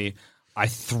collides with me. I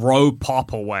throw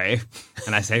Pop away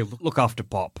and I say, look after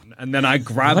Pop. And then I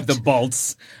grab the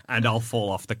bolts and I'll fall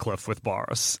off the cliff with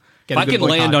Boris. If I can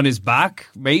land on his back,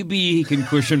 maybe he can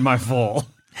cushion my fall.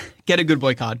 Get a good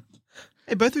boy card.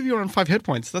 Hey, both of you are on 5 hit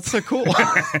points. That's so cool.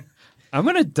 I'm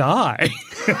going to die.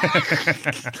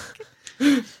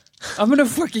 I'm going to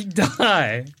fucking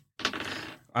die.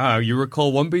 You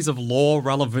recall one piece of lore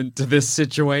relevant to this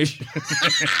situation.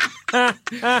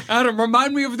 Adam,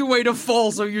 remind me of the way to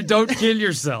fall so you don't kill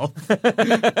yourself.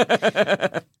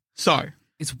 So,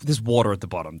 there's water at the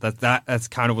bottom. That's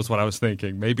kind of was what I was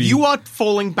thinking. Maybe you are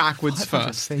falling backwards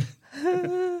first.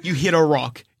 You hit a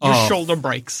rock. Your shoulder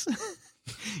breaks.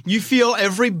 You feel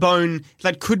every bone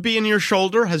that could be in your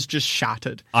shoulder has just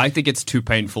shattered. I think it's too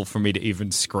painful for me to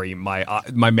even scream.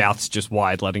 My mouth's just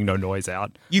wide, letting no noise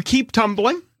out. You keep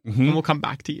tumbling, and we'll come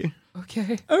back to you.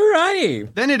 Okay.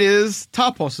 Alrighty. Then it is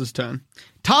Tarpos's turn.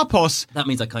 Tarpos... That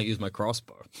means I can't use my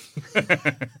crossbow.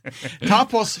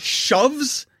 Tarpos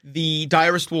shoves the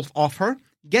Direst Wolf off her,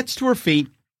 gets to her feet,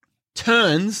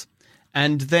 turns,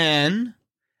 and then,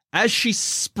 as she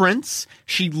sprints,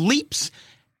 she leaps...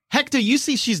 Hector, you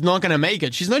see she's not going to make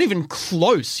it. She's not even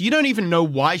close. You don't even know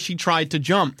why she tried to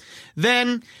jump.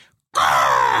 Then,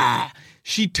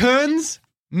 She turns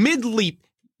mid-leap.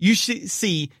 You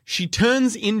see, she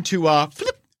turns into a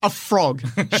frog.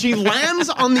 She lands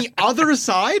on the other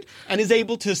side and is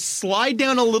able to slide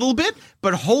down a little bit,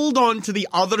 but hold on to the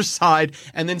other side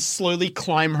and then slowly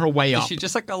climb her way up. Is she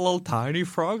just like a little tiny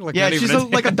frog? Like Yeah, she's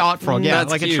like a dart frog. Yeah,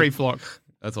 That's like cute. a tree frog.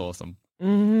 That's awesome.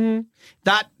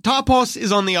 That Tarpos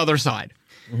is on the other side.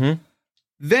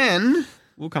 Then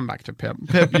we'll come back to Pip.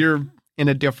 Pip, you're in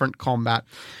a different combat.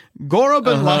 Gorob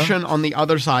and Lushan on the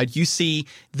other side, you see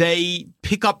they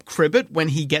pick up Cribbit when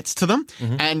he gets to them,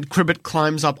 and Cribbit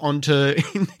climbs up onto,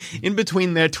 in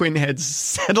between their twin heads,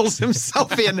 settles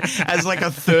himself in as like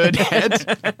a third head.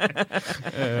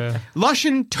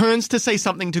 Lushan turns to say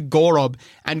something to Gorob,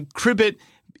 and Cribbit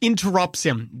interrupts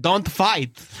him. Don't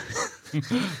fight.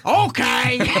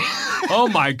 Okay. Oh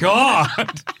my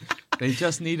god! They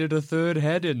just needed a third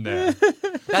head in there.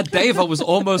 That Deva was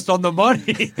almost on the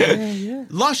money.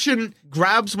 Lushan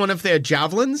grabs one of their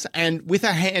javelins and with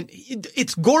a hand,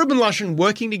 it's Gorob and Lushan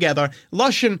working together.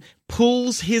 Lushan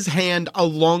pulls his hand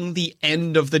along the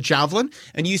end of the javelin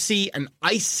and you see an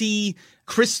icy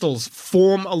crystals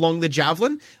form along the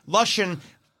javelin. Lushan,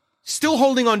 still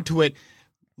holding on to it,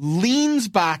 leans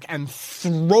back and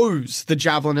throws the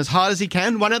javelin as hard as he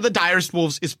can. One of the direst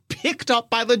wolves is picked up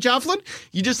by the javelin.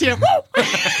 You just hear,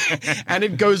 and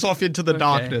it goes off into the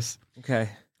darkness. Okay.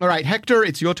 All right, Hector,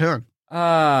 it's your turn.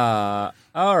 Alrighty.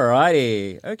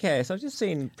 Okay, so I've just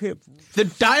seen Pip. The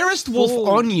direst wolf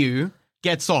on you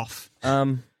gets off.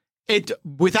 It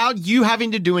without you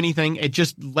having to do anything, it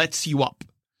just lets you up.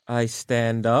 I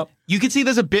stand up. You can see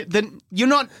there's a bit, then you're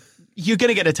going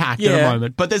to get attacked in a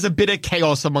moment, but there's a bit of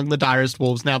chaos among the direst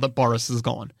wolves now that Boris is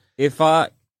gone.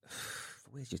 Where's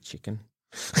your chicken?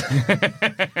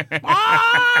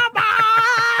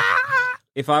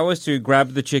 If I was to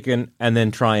grab the chicken and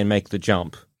then try and make the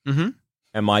jump,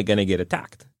 am I going to get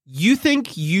attacked? You think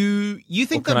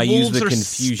that wolves are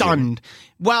stunned?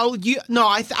 Well,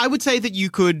 I would say that you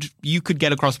could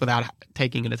get across without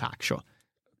taking an attack. Sure.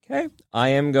 Okay. I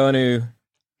am going to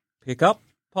pick up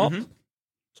Pop.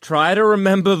 Try to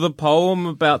remember the poem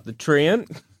about the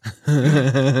treant.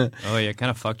 Oh, yeah,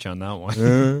 kind of fucked you on that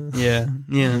one. Yeah.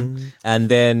 And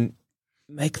then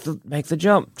make the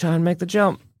jump. Try and make the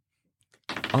jump.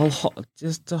 I'll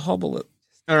just to hobble it.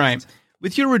 All right.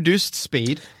 With your reduced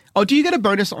speed, do you get a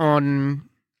bonus on?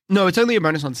 No, it's only a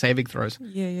bonus on saving throws.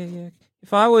 Yeah.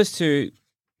 If I was to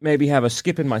maybe have a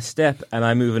skip in my step and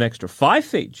I move an extra 5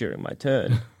 feet during my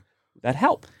turn, would that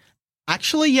help?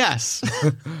 Actually, yes.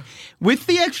 With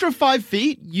the extra 5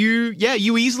 feet, you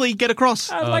easily get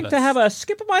across. I'd like to have a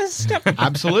skip of my step.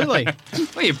 Absolutely.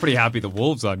 Well, you're pretty happy the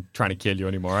wolves aren't trying to kill you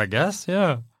anymore, I guess.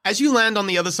 Yeah. As you land on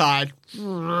the other side,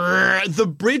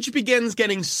 the bridge begins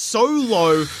getting so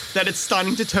low that it's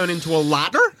starting to turn into a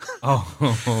ladder. And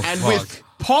fuck. with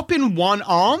Pop in one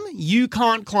arm, you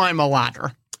can't climb a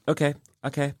ladder. Okay.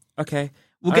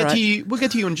 We'll get to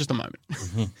you in just a moment.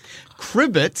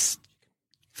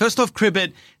 First off,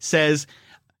 Cribbit says,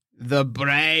 "The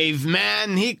brave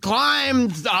man, he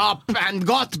climbed up and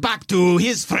got back to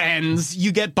his friends."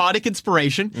 You get bardic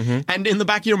inspiration, and in the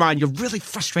back of your mind, you're really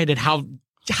frustrated how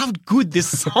good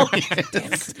this song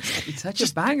is. It's such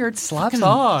a banger. It slaps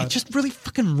hard. It just really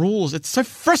fucking rules. It's so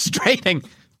frustrating.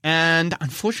 And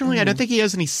unfortunately, I don't think he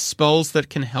has any spells that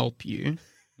can help you.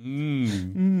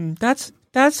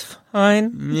 That's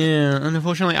fine. Yeah, and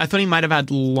unfortunately, I thought he might have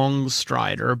had Long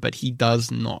Strider, but he does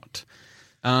not.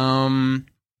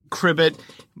 Cribbit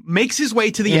makes his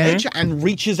way to the edge and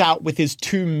reaches out with his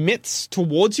 2 mitts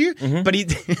towards you, but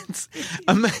it's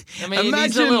imagine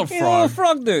he's a little frog.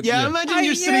 Frog dude. Yeah, imagine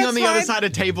you're sitting on the other side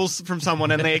of tables from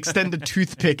someone and they extend a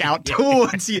toothpick out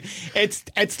towards you.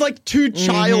 It's like 2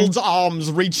 child's arms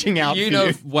reaching out You for know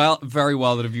you. very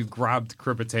well that if you grabbed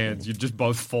Cribbit's hands, you'd just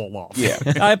both fall off. Yeah.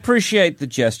 I appreciate the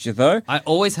gesture, though. I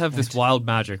always have this wild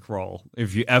magic roll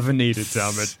if you ever need it,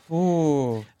 damn it.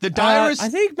 Ooh. The direst... I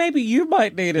think maybe you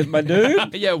might need it, my dude.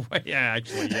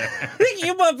 Actually. I think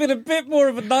you might be in a bit more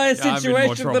of a dire Yeah, I'm in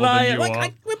more situation trouble than I than am. you are.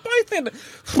 We're both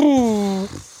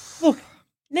in. Look,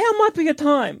 now might be a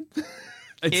time.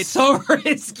 It's so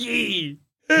risky.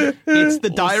 It's the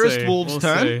direst wolves' We'll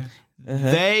turn. see.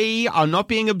 They are not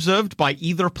being observed by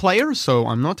either player, so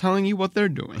I'm not telling you what they're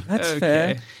doing. That's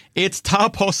fair. It's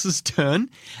Tarpos's turn,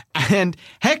 and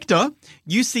Hector,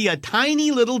 you see a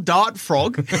tiny little dart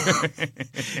frog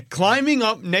climbing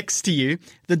up next to you.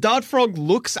 The dart frog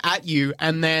looks at you,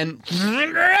 and then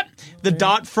the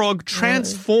dart frog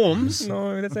transforms.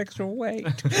 No, that's extra weight.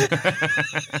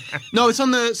 No, it's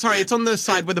on the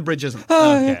side where the bridge isn't.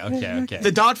 Okay.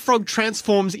 The dart frog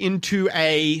transforms into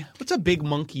what's a big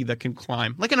monkey that can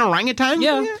climb? Like an orangutan?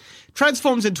 Yeah.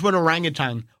 transforms into an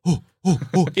orangutan.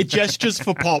 It gestures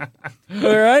for Pop.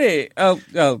 Alrighty.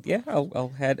 Yeah. I'll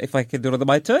hand. If I can do it on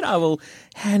my turn, I will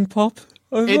hand Pop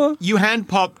over. You hand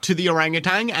Pop to the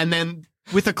orangutan, and then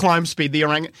with a climb speed, the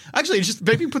orangutan actually it just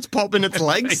maybe puts Pop in its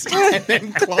legs and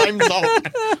then climbs up.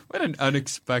 What an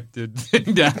unexpected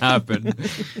thing to happen.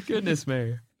 Goodness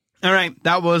me. All right,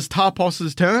 that was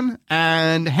Tarpos's turn,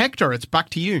 and Hector, it's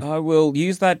back to you. I will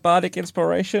use that bardic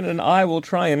inspiration, and I will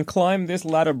try and climb this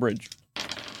ladder bridge.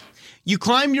 You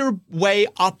climb your way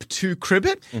up to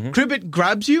Cribbit. Cribbit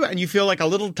grabs you, and you feel like a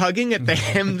little tugging at the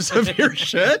hems of your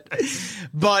shirt.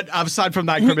 But aside from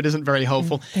that, Cribbit isn't very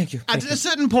helpful. Thank you. At a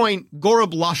certain point,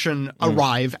 Gorub Lushan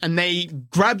arrive, and they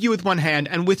grab you with one hand,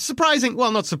 and with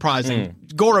not surprising,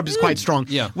 Gorub is quite strong.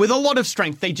 Yeah. With a lot of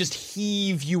strength, they just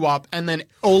heave you up, and then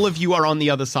all of you are on the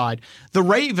other side. The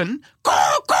Raven,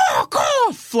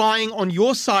 flying on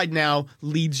your side now,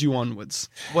 leads you onwards.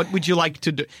 What would you like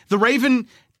to do? The Raven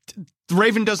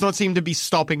does not seem to be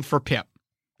stopping for Pip.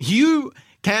 You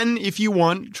can, if you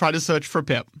want, try to search for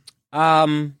Pip.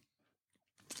 You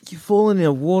fall in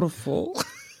a waterfall.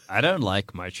 I don't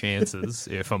like my chances,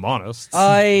 if I'm honest.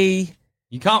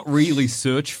 You can't really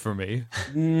search for me.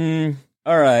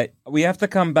 All right. We have to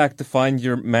come back to find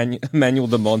your Manuel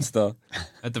the Monster.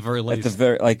 At the very least.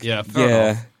 Fair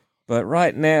enough. But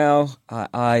right now,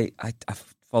 I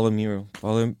follow Muriel.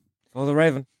 Follow the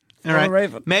Raven. All right.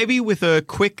 Raven. Maybe with a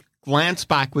quick glance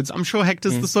backwards, I'm sure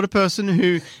Hector's the sort of person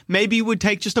who maybe would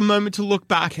take just a moment to look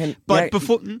back.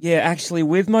 Actually,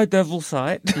 with my devil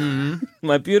sight,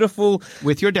 my beautiful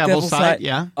with your devil sight,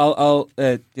 yeah, I'll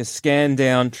just scan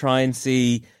down, try and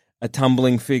see a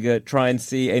tumbling figure, try and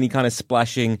see any kind of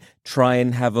splashing, try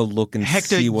and have a look and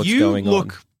see what's going on. Hector, you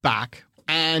look back,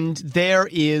 and there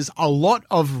is a lot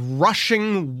of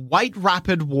rushing white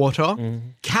rapid water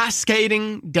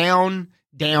cascading down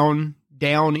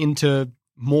into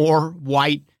more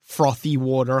white, frothy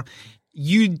water.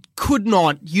 You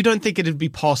don't think it'd be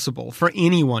possible for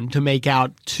anyone to make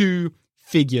out two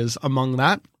figures among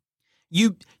that.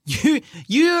 You're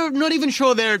not even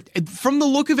sure from the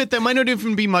look of it, there might not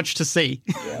even be much to see.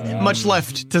 Much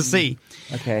left to see.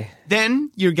 Okay.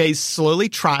 Then your gaze slowly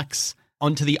tracks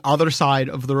onto the other side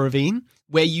of the ravine,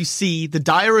 where you see the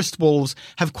direst wolves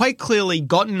have quite clearly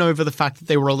gotten over the fact that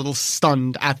they were a little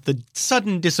stunned at the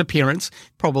sudden disappearance,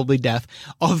 probably death,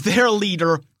 of their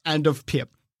leader and of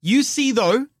Pip. You see,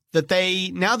 though, that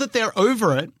now that they're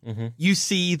over it, you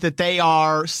see that they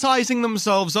are sizing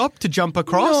themselves up to jump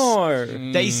across.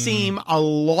 No. They seem a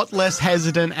lot less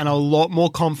hesitant and a lot more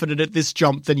confident at this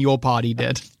jump than your party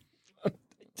did.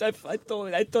 I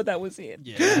thought that was it.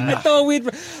 Yeah. I thought we'd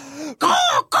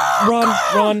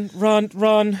run.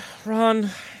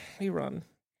 We run.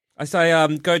 I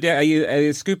say, go down. I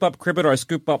scoop up Cribbit or I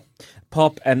scoop up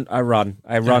Pop, and I run.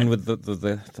 I run with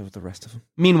the rest of them.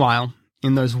 Meanwhile,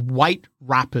 in those white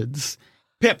rapids,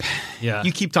 Pip,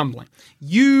 you keep tumbling.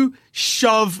 You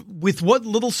shove, with what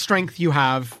little strength you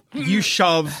have, you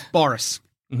shove Boris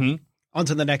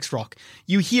onto the next rock.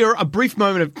 You hear a brief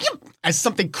moment of as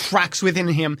something cracks within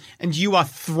him, and you are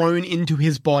thrown into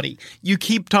his body. You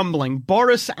keep tumbling,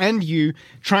 Boris and you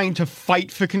trying to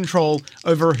fight for control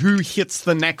over who hits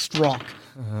the next rock.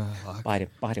 Bite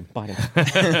him.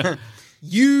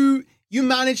 You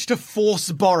manage to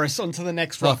force Boris onto the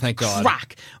next rock. Oh, thank God.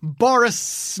 Crack. Boris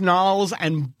snarls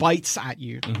and bites at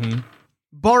you.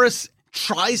 Boris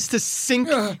tries to sink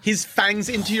his fangs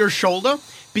into your shoulder,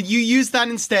 but you use that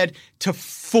instead to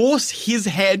force his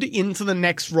head into the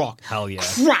next rock. Hell yeah.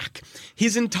 Crack!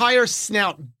 His entire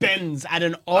snout bends at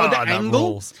an odd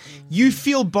angle. You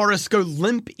feel Boris go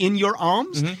limp in your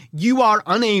arms. You are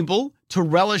unable to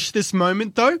relish this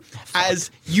moment, though,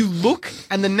 as you look,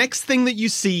 and the next thing that you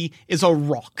see is a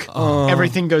rock.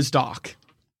 Everything goes dark.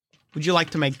 Would you like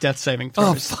to make death saving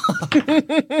throws?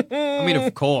 I mean,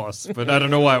 of course, but I don't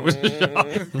know why it was a shock.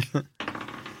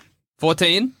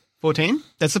 14. 14?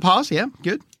 That's a pass, yeah,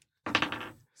 good.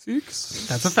 6.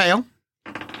 That's a fail.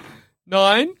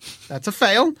 9. That's a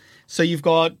fail. So you've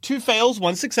got 2 fails,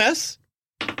 1 success.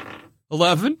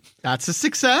 11. That's a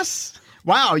success.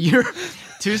 Wow, you're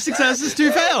 2 successes,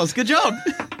 2 fails. Good job.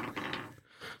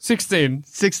 16.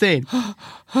 16.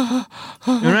 All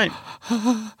right.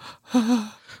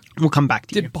 We'll come back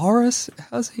to you. Did Boris,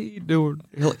 how's he doing?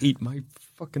 He'll eat my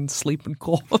fucking sleeping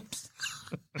corpse.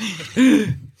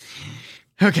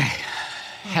 Okay.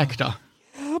 Hector.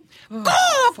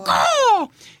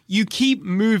 Go! You keep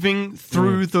moving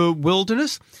through the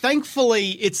wilderness.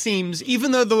 Thankfully, it seems,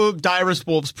 even though the direst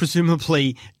wolves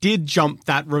presumably did jump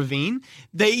that ravine,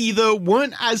 they either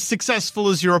weren't as successful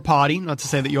as your party, not to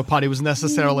say that your party was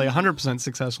necessarily 100%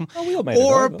 successful, we all made it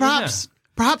or over. perhaps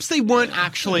perhaps they weren't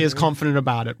actually as confident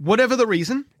about it. Whatever the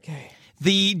reason,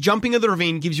 the jumping of the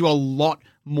ravine gives you a lot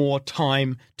more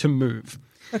time to move.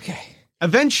 Okay.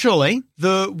 Eventually,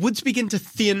 the woods begin to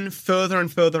thin further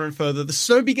and further and further. The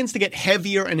snow begins to get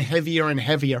heavier and heavier and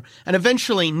heavier. And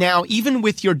eventually, now, even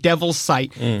with your devil's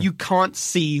sight, you can't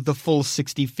see the full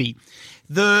 60 feet.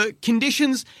 The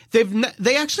conditions,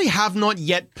 they actually have not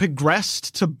yet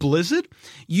progressed to blizzard.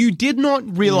 You did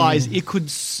not realize it could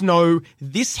snow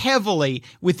this heavily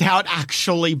without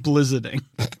actually blizzarding.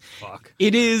 Fuck.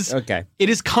 It is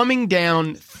coming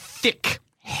down thick.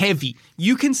 Heavy.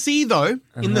 You can see, though,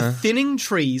 in the thinning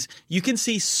trees, you can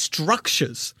see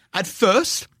structures. At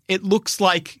first, it looks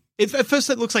like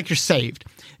you're saved.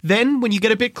 Then, when you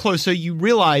get a bit closer, you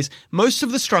realize most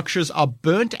of the structures are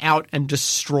burnt out and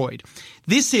destroyed.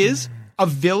 This is a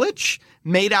village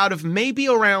made out of maybe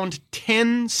around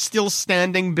 10 still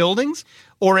standing buildings,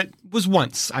 or it was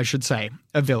once, I should say,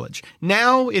 a village.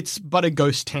 Now it's but a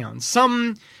ghost town.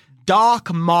 Some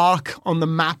dark mark on the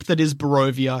map that is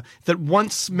Barovia that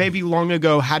once, maybe long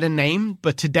ago, had a name,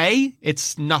 but today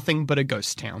it's nothing but a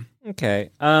ghost town. Okay.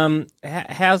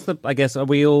 How's the? I guess are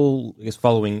we all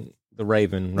following the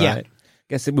Raven, right? Yeah. I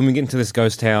guess when we get into this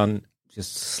ghost town,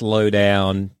 just slow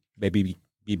down, maybe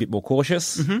be a bit more cautious.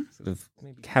 Sort of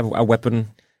maybe have a weapon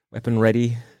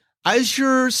ready. As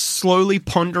you're slowly,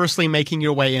 ponderously making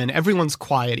your way in, everyone's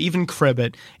quiet. Even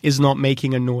Cribbit is not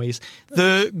making a noise.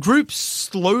 The group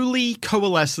slowly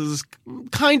coalesces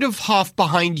kind of half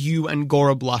behind you and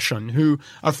Gora Blushon, who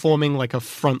are forming like a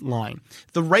front line.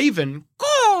 The Raven,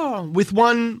 with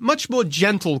one much more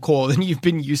gentle caw than you've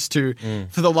been used to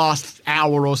for the last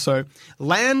hour or so,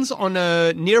 lands on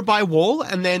a nearby wall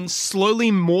and then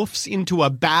slowly morphs into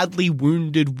a badly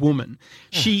wounded woman.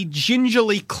 She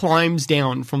gingerly climbs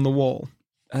down from the wall.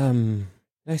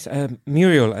 Nice.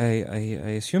 Muriel, I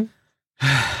assume?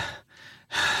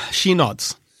 She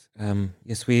nods.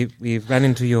 Yes, we ran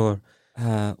into your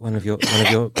one of your.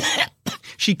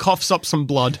 She coughs up some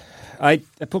blood. I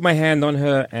put my hand on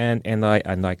her and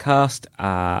I cast.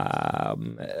 I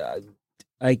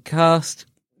cast.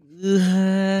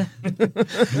 Yes.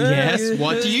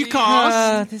 What do you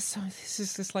cast? This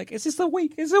is just like it's just a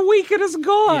week. It's a week and it's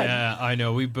gone. Yeah, I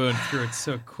know. We burned through it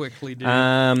so quickly, dude.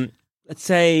 Let's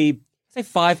say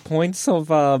 5 points of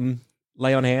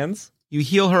lay on hands. You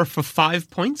heal her for 5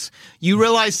 points. You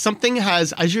realize something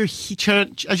has, as you're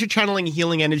channeling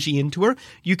healing energy into her,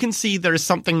 you can see there is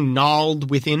something gnarled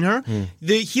within her.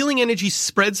 The healing energy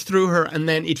spreads through her and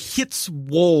then it hits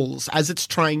walls as it's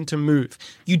trying to move.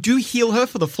 You do heal her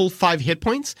for the full 5 hit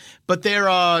points, but there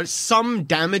are some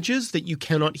damages that you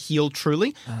cannot heal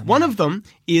truly. One of them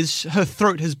is her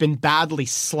throat has been badly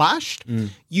slashed.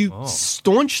 You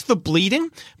staunch the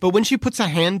bleeding, but when she puts a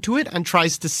hand to it and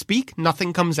tries to speak,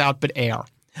 nothing comes out but air.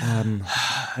 The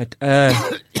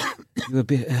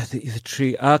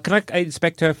tree. Can I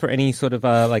inspect her for any sort of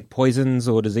like poisons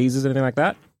or diseases, anything like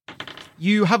that?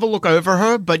 You have a look over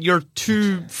her, but you're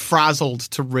too frazzled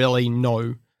to really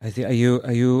know. Are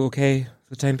you okay for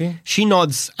the time being? She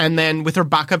nods, and then with her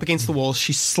back up against the wall,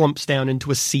 she slumps down into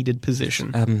a seated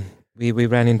position. We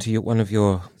ran into one of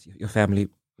your family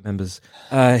members.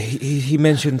 He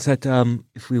mentioned that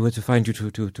if we were to find you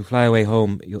to fly away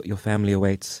home, your family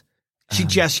awaits. She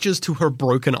gestures to her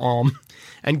broken arm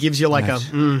and gives you like I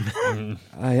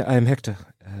am Hector.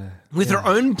 With her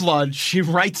own blood, she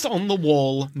writes on the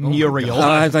wall, Muriel.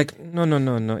 I was like, no,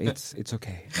 it's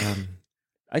okay.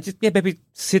 I just maybe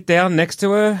sit down next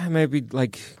to her, maybe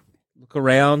like look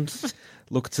around,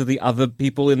 look to the other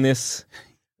people in this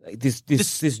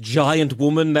giant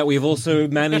woman that we've also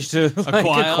managed to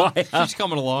acquire. She's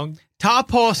coming along.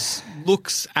 Tarpos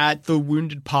looks at the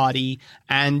wounded party,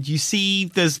 and you see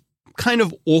there's kind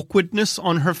of awkwardness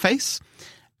on her face,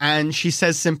 and she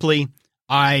says simply,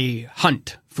 "I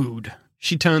hunt food."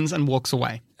 She turns and walks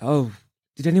away. Oh,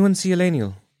 did anyone see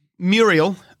Eleniel?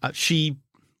 Muriel, do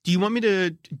you want me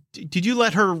to? Did you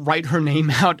let her write her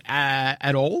name out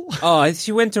at all? Oh,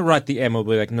 she went to write the M. I'll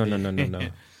be like, no.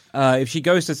 If she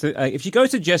goes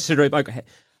to gesture, like, wait,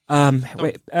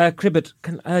 Cribbit,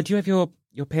 do you have your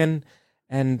pen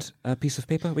and a piece of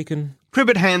paper? We can.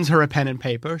 Cribbit hands her a pen and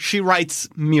paper. She writes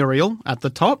Muriel at the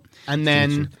top, and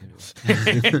then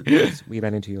we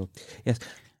ran into you. Yes.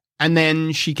 And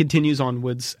then she continues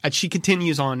onwards. She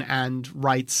continues on and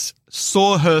writes,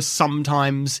 "Saw her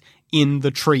sometimes in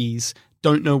the trees.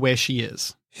 Don't know where she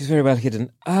is." She's very well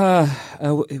hidden.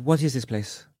 What is this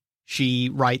place? She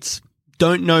writes,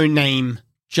 "Don't know name.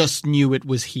 Just knew it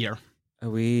was here." Are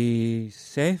we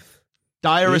safe?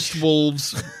 Direst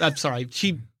wolves. I'm sorry.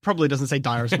 She probably doesn't say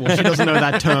direst wolves. She doesn't know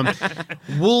that term.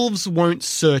 Wolves won't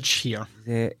search here. Is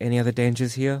there any other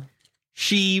dangers here?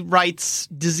 She writes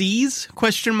disease, ?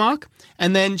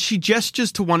 And then she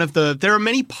gestures to one of there are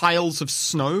many piles of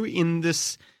snow in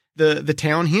the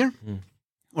town here.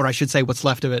 Or I should say what's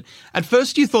left of it. At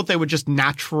first you thought they were just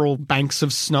natural banks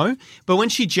of snow, but when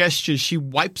she gestures, she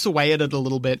wipes away at it a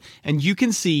little bit, and you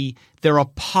can see there are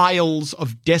piles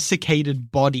of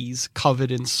desiccated bodies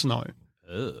covered in snow.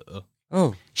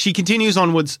 Oh. She continues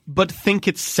onwards, but think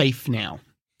it's safe now.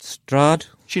 Strahd?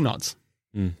 She nods.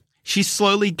 She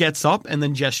slowly gets up and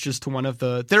then gestures to one of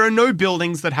there are no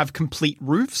buildings that have complete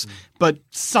roofs, but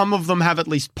some of them have at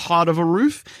least part of a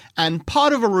roof, and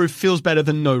part of a roof feels better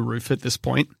than no roof at this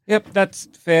point. Yep, that's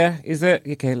fair. Is it?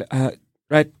 Okay,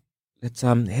 right. Let's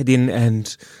head in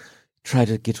and try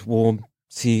to get warm.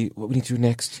 See what we need to do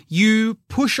next. You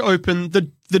push open the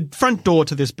front door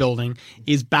to this building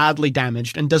is badly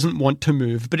damaged and doesn't want to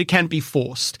move, but it can't be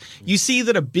forced. You see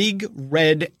that a big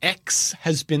red X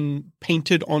has been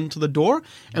painted onto the door,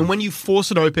 and when you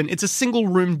force it open, it's a single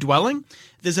room dwelling.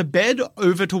 There's a bed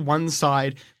over to one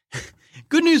side.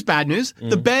 Good news, bad news.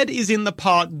 The bed is in the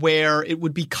part where it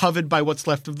would be covered by what's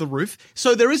left of the roof.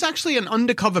 So there is actually an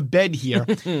undercover bed here.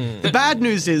 The bad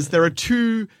news is there are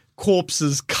 2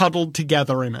 corpses cuddled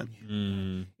together in it.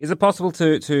 Is it possible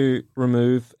to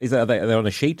remove? Are they on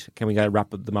a sheet? Can we go wrap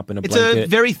them up in a It's blanket? a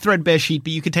very threadbare sheet,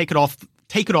 but you could take it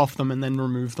off them and then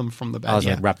remove them from the bed. I was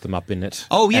going to wrap them up in it.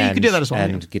 Oh, yeah, you could do that as well.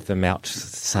 And get them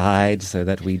outside so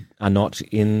that we are not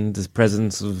in the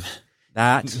presence of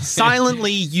that.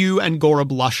 Silently, you and Gorab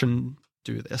Lushan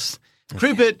do this.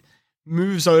 Cribbit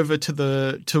moves over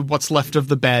to what's left of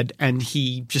the bed, and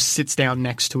he just sits down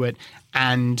next to it,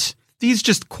 and he's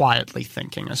just quietly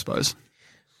thinking, I suppose.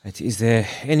 Right, is there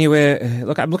anywhere?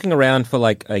 Look, I'm looking around for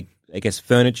I guess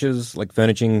furnitures,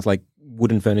 furnishings,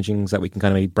 wooden furnishings that we can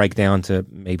kind of break down to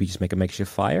maybe just make a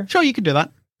makeshift fire. Sure, you could do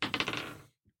that.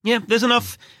 Yeah, there's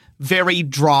enough very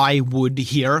dry wood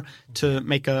here to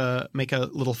make a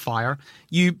little fire.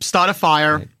 You start a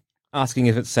fire. Right. Asking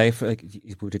if it's safe.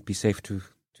 Would it be safe to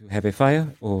have a fire?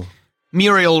 Or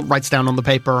Muriel writes down on the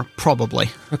paper, probably.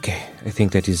 Okay, I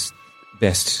think that is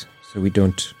best, so we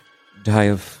don't die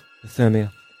of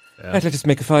hypothermia. Yeah. Right, let us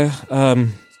make a fire.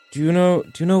 Do you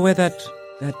know where that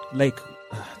lake,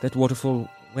 that waterfall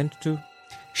went to?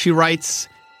 She writes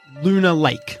Luna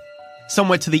Lake,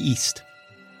 somewhere to the east.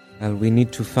 Well, we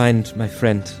need to find my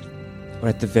friend, or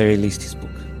at the very least his book.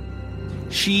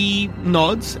 She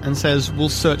nods and says, we'll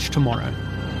search tomorrow.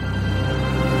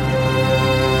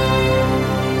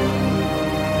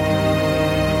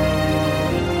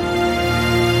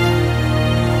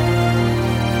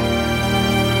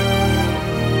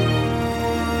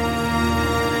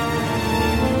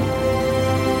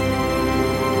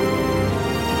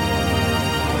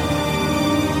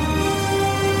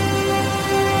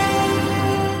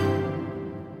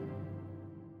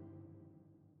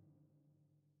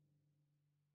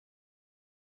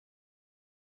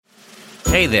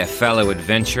 Hey there, fellow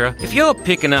adventurer. If you're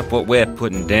picking up what we're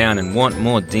putting down and want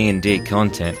more D&D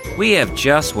content, we have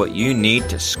just what you need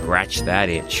to scratch that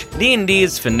itch. D&D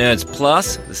is for Nerds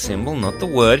Plus, the symbol, not the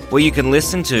word, where you can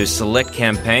listen to select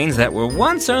campaigns that were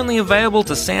once only available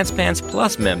to Sanspants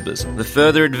Plus members. The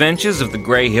further adventures of the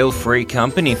Grey Hill Free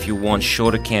Company if you want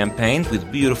shorter campaigns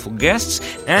with beautiful guests,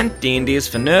 and D&D is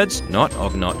for Nerds, not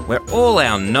Ognot, where all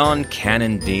our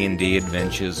non-canon D&D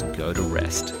adventures go to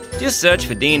rest. Just search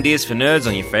for D&D is for Nerds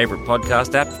on your favorite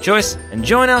podcast app of choice and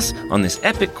join us on this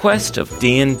epic quest of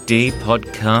D&D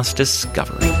podcast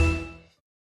discovery.